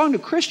talking to? He's talking to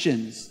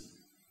Christians.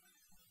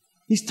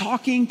 He's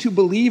talking to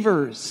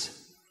believers.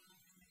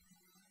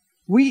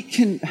 You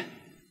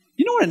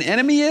know what an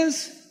enemy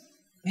is?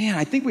 Man,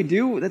 I think we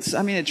do.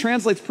 It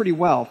translates pretty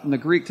well from the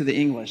Greek to the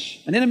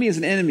English. An enemy is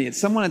an enemy. It's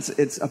someone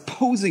it's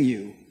opposing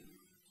you.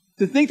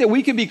 To think that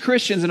we can be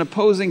Christians and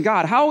opposing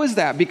God, how is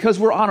that? Because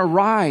we're on a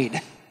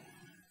ride.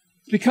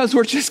 Because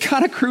we're just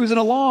kind of cruising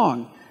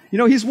along.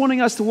 He's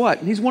wanting us to what?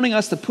 He's wanting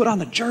us to put on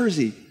the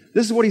jersey.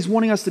 This is what he's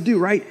wanting us to do,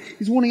 right?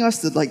 He's wanting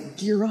us to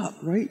gear up,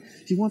 right?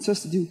 He wants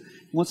us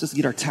to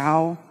get our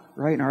towel,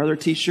 right, and our other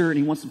t-shirt,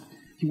 and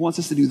he wants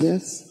us to do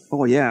this.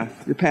 Oh yeah,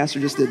 your pastor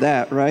just did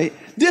that, right?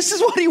 This is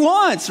what he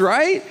wants,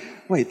 right?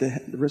 Wait, the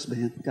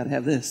wristband, got to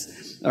have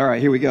this. All right,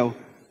 here we go.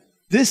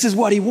 This is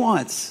what he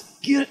wants.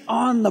 Get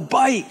on the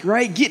bike,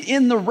 right? Get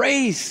in the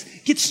race.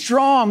 Get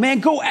strong, man.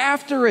 Go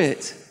after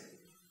it.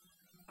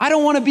 I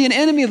don't want to be an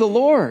enemy of the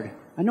Lord.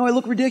 I know I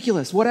look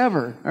ridiculous,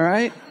 whatever, all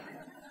right?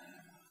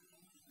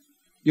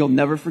 You'll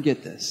never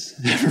forget this.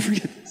 Never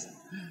forget this.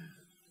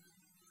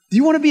 Do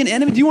you want to be an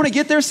enemy? Do you want to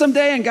get there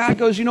someday? And God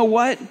goes, you know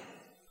what?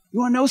 You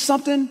want to know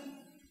something?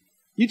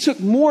 You took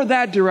more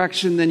that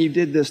direction than you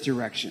did this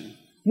direction.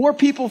 More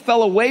people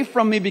fell away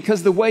from me because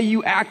of the way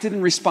you acted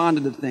and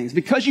responded to things,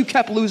 because you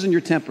kept losing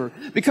your temper,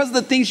 because of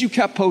the things you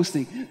kept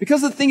posting,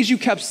 because of the things you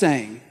kept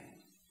saying.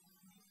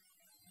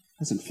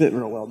 Doesn't fit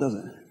real well, does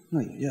it? Oh,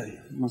 yeah, you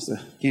must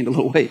have gained a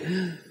little weight.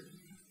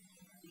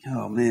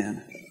 Oh,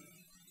 man.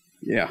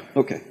 Yeah,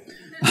 okay.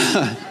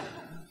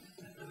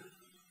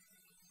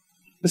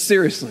 But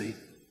seriously,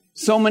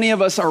 so many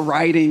of us are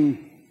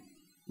riding.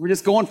 We're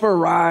just going for a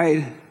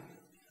ride.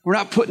 We're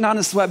not putting on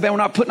the sweatband. We're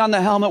not putting on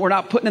the helmet. We're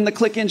not putting in the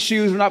click-in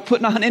shoes. We're not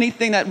putting on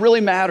anything that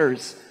really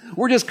matters.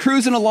 We're just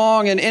cruising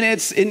along,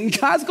 and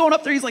God's going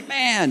up there. He's like,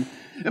 man.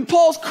 And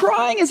Paul's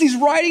crying as he's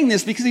writing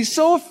this because he's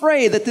so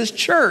afraid that this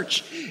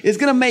church is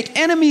going to make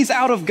enemies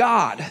out of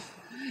God.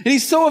 And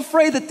he's so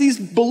afraid that these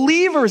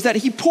believers that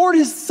he poured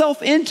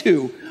himself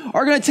into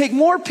are going to take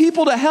more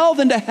people to hell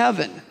than to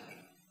heaven.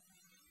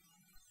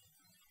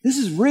 This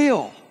is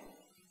real.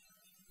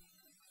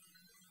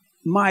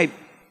 My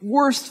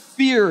worst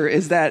fear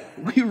is that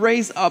we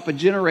raise up a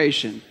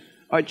generation,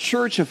 a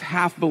church of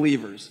half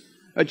believers,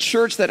 a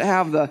church that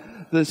have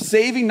the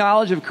saving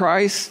knowledge of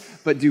Christ,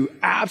 but do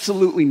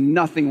absolutely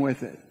nothing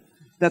with it.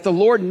 That the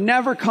Lord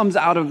never comes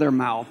out of their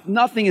mouth.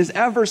 Nothing is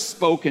ever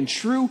spoken.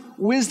 True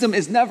wisdom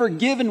is never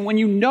given when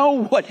you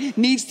know what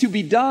needs to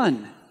be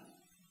done.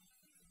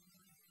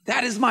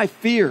 That is my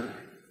fear.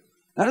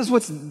 That is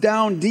what's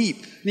down deep.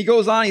 And he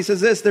goes on, he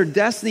says this, their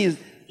destiny is,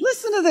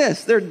 listen to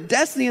this, their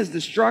destiny is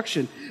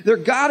destruction. Their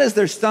God is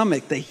their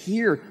stomach, the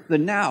here, the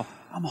now.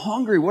 I'm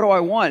hungry, what do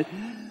I want?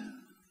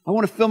 I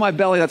want to fill my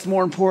belly. That's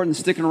more important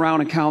than sticking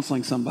around and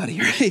counseling somebody,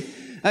 right?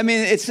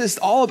 It's just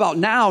all about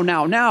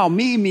now,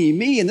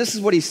 me. And this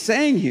is what he's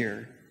saying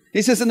here.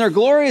 He says, and their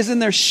glory is in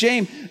their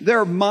shame.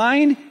 Their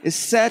mind is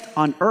set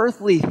on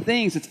earthly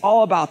things. It's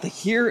all about the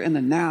here and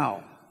the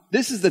now.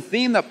 This is the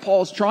theme that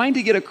Paul's trying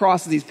to get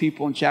across to these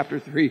people in chapter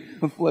 3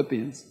 of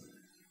Philippians.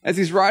 As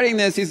he's writing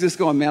this, he's just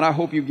going, man, I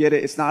hope you get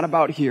it. It's not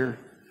about here.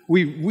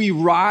 We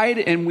ride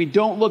and we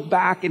don't look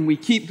back and we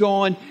keep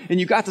going, and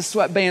you got the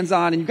sweatbands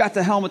on and you got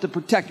the helmet to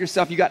protect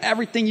yourself. You got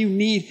everything you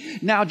need.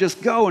 Now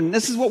just go. And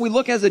this is what we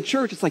look at as a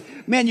church. It's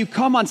like, man, you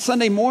come on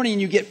Sunday morning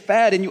and you get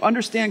fed and you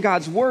understand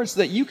God's word so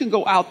that you can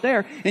go out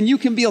there and you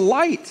can be a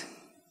light.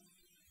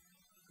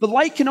 The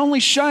light can only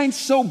shine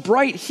so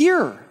bright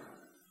here.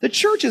 The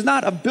church is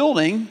not a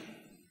building,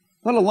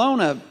 let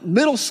alone a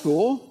middle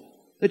school.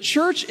 The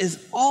church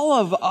is all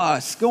of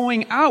us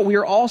going out. We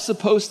are all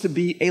supposed to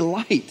be a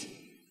light.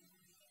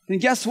 And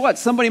guess what?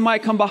 Somebody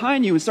might come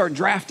behind you and start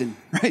drafting,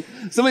 right?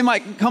 Somebody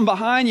might come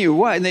behind you.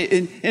 What? And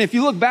if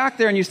you look back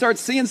there and you start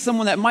seeing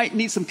someone that might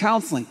need some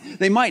counseling,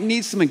 they might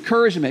need some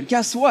encouragement.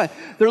 Guess what?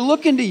 They're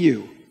looking to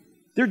you.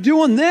 They're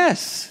doing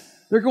this.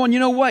 They're going, you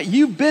know what?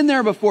 You've been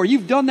there before.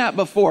 You've done that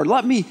before.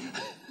 Let me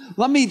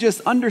just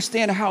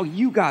understand how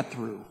you got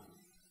through.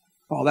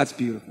 Oh, that's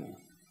beautiful.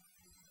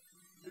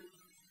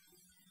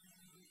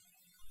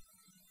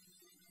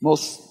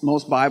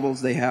 Most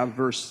Bibles, they have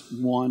verse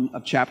 1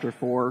 of chapter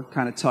 4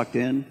 kind of tucked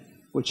in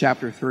with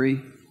chapter 3.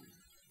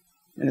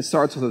 And it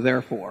starts with a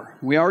therefore.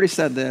 We already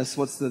said this.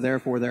 What's the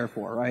therefore,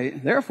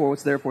 right? Therefore,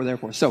 what's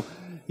therefore? So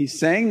he's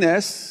saying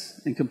this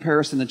in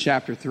comparison to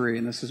chapter 3,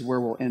 and this is where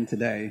we'll end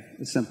today.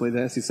 It's simply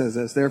this. He says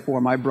this, therefore,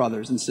 my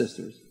brothers and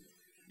sisters,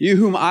 you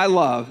whom I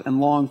love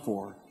and long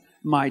for,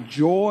 my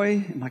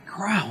joy and my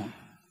crown.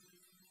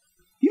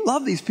 You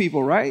love these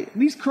people, right?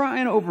 And he's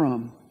crying over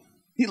them.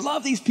 He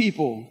loved these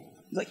people.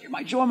 He's like, you're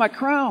my joy, my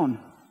crown.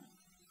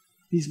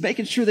 He's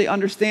making sure they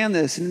understand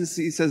this. And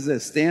he says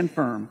this, stand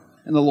firm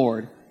in the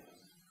Lord.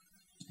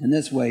 In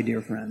this way,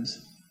 dear friends.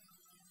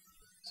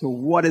 So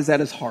what is at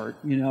his heart?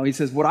 He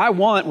says, what I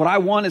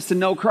want is to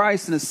know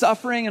Christ and his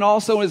suffering and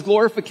also his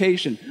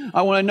glorification.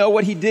 I want to know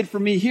what he did for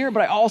me here,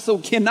 but I also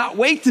cannot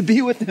wait to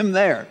be with him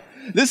there.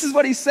 This is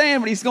what he's saying,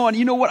 but he's going,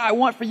 you know what I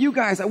want for you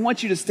guys? I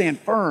want you to stand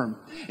firm.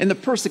 In the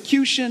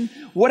persecution,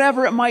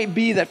 whatever it might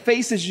be that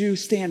faces you,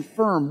 stand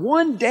firm.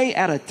 One day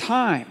at a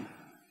time.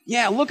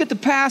 Yeah, look at the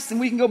past and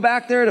we can go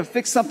back there to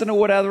fix something or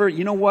whatever.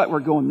 You know what? We're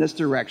going this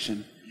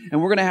direction.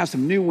 And we're going to have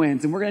some new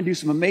wins and we're going to do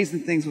some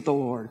amazing things with the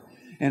Lord.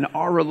 And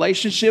our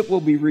relationship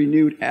will be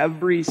renewed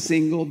every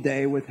single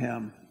day with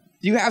him.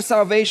 Do you have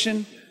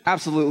salvation?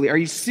 Absolutely. Are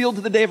you sealed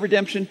to the day of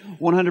redemption?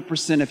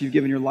 100% if you've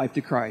given your life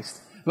to Christ.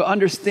 But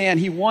understand,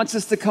 he wants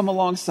us to come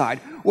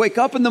alongside. Wake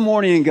up in the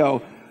morning and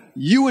go,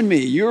 you and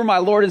me, you're my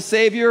Lord and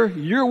Savior.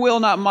 Your will,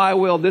 not my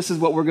will. This is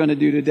what we're going to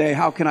do today.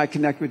 How can I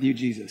connect with you,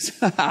 Jesus?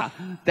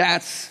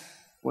 That's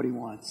what he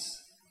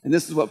wants. And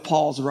this is what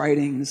Paul's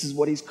writing. This is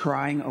what he's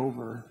crying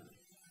over.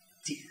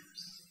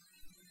 Tears.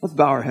 Let's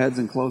bow our heads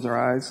and close our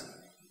eyes.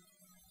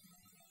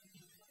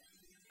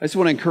 I just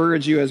want to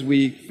encourage you as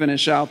we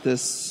finish out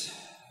this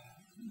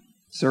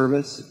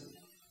service.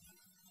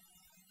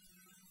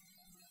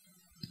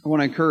 I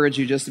want to encourage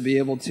you just to be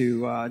able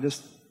to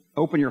just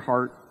open your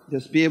heart,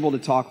 just be able to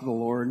talk to the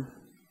Lord.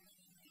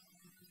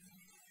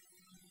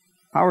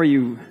 How are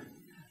you?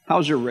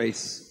 How's your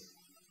race?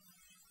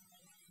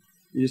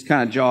 You're just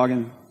kind of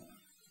jogging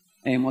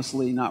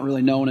aimlessly, not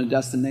really knowing a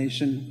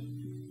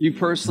destination. You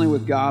personally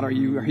with God, are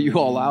you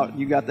all out?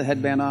 You got the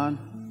headband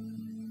on?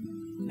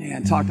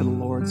 Man, talk to the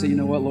Lord. Say, you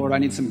know what, Lord, I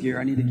need some gear.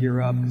 I need to gear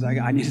up because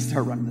I need to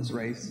start running this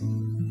race.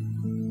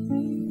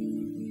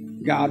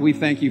 God, we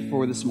thank you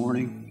for this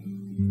morning.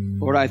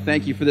 Lord, I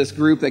thank you for this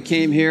group that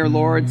came here,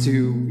 Lord,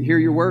 to hear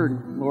your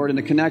word, Lord, and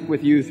to connect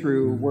with you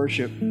through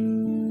worship.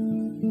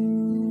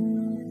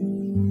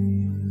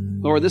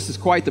 Lord, this is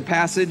quite the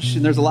passage,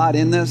 and there's a lot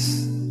in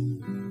this.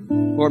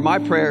 Lord, my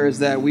prayer is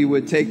that we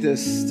would take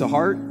this to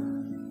heart,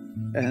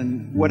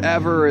 and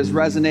whatever is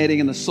resonating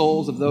in the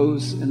souls of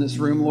those in this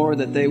room, Lord,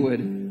 that they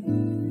would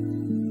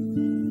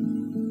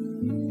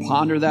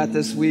ponder that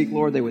this week,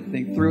 Lord. They would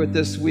think through it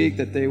this week,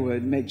 that they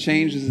would make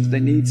changes if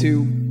they need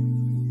to.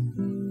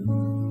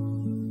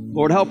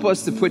 Lord, help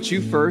us to put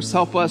you first.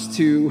 Help us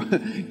to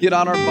get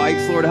on our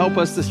bikes, Lord. Help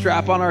us to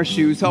strap on our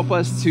shoes. Help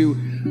us to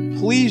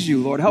please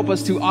you, Lord. Help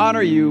us to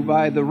honor you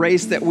by the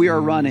race that we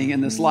are running in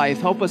this life.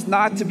 Help us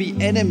not to be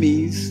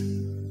enemies.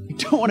 We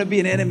don't want to be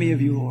an enemy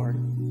of you, Lord.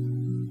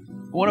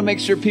 I want to make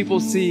sure people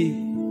see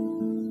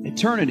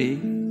eternity,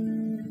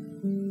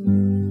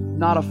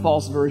 not a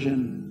false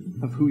version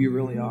of who you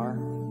really are.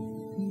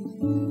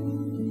 Oh,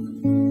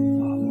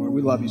 Lord,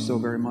 we love you so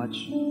very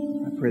much.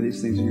 I pray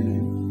these things in your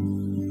name.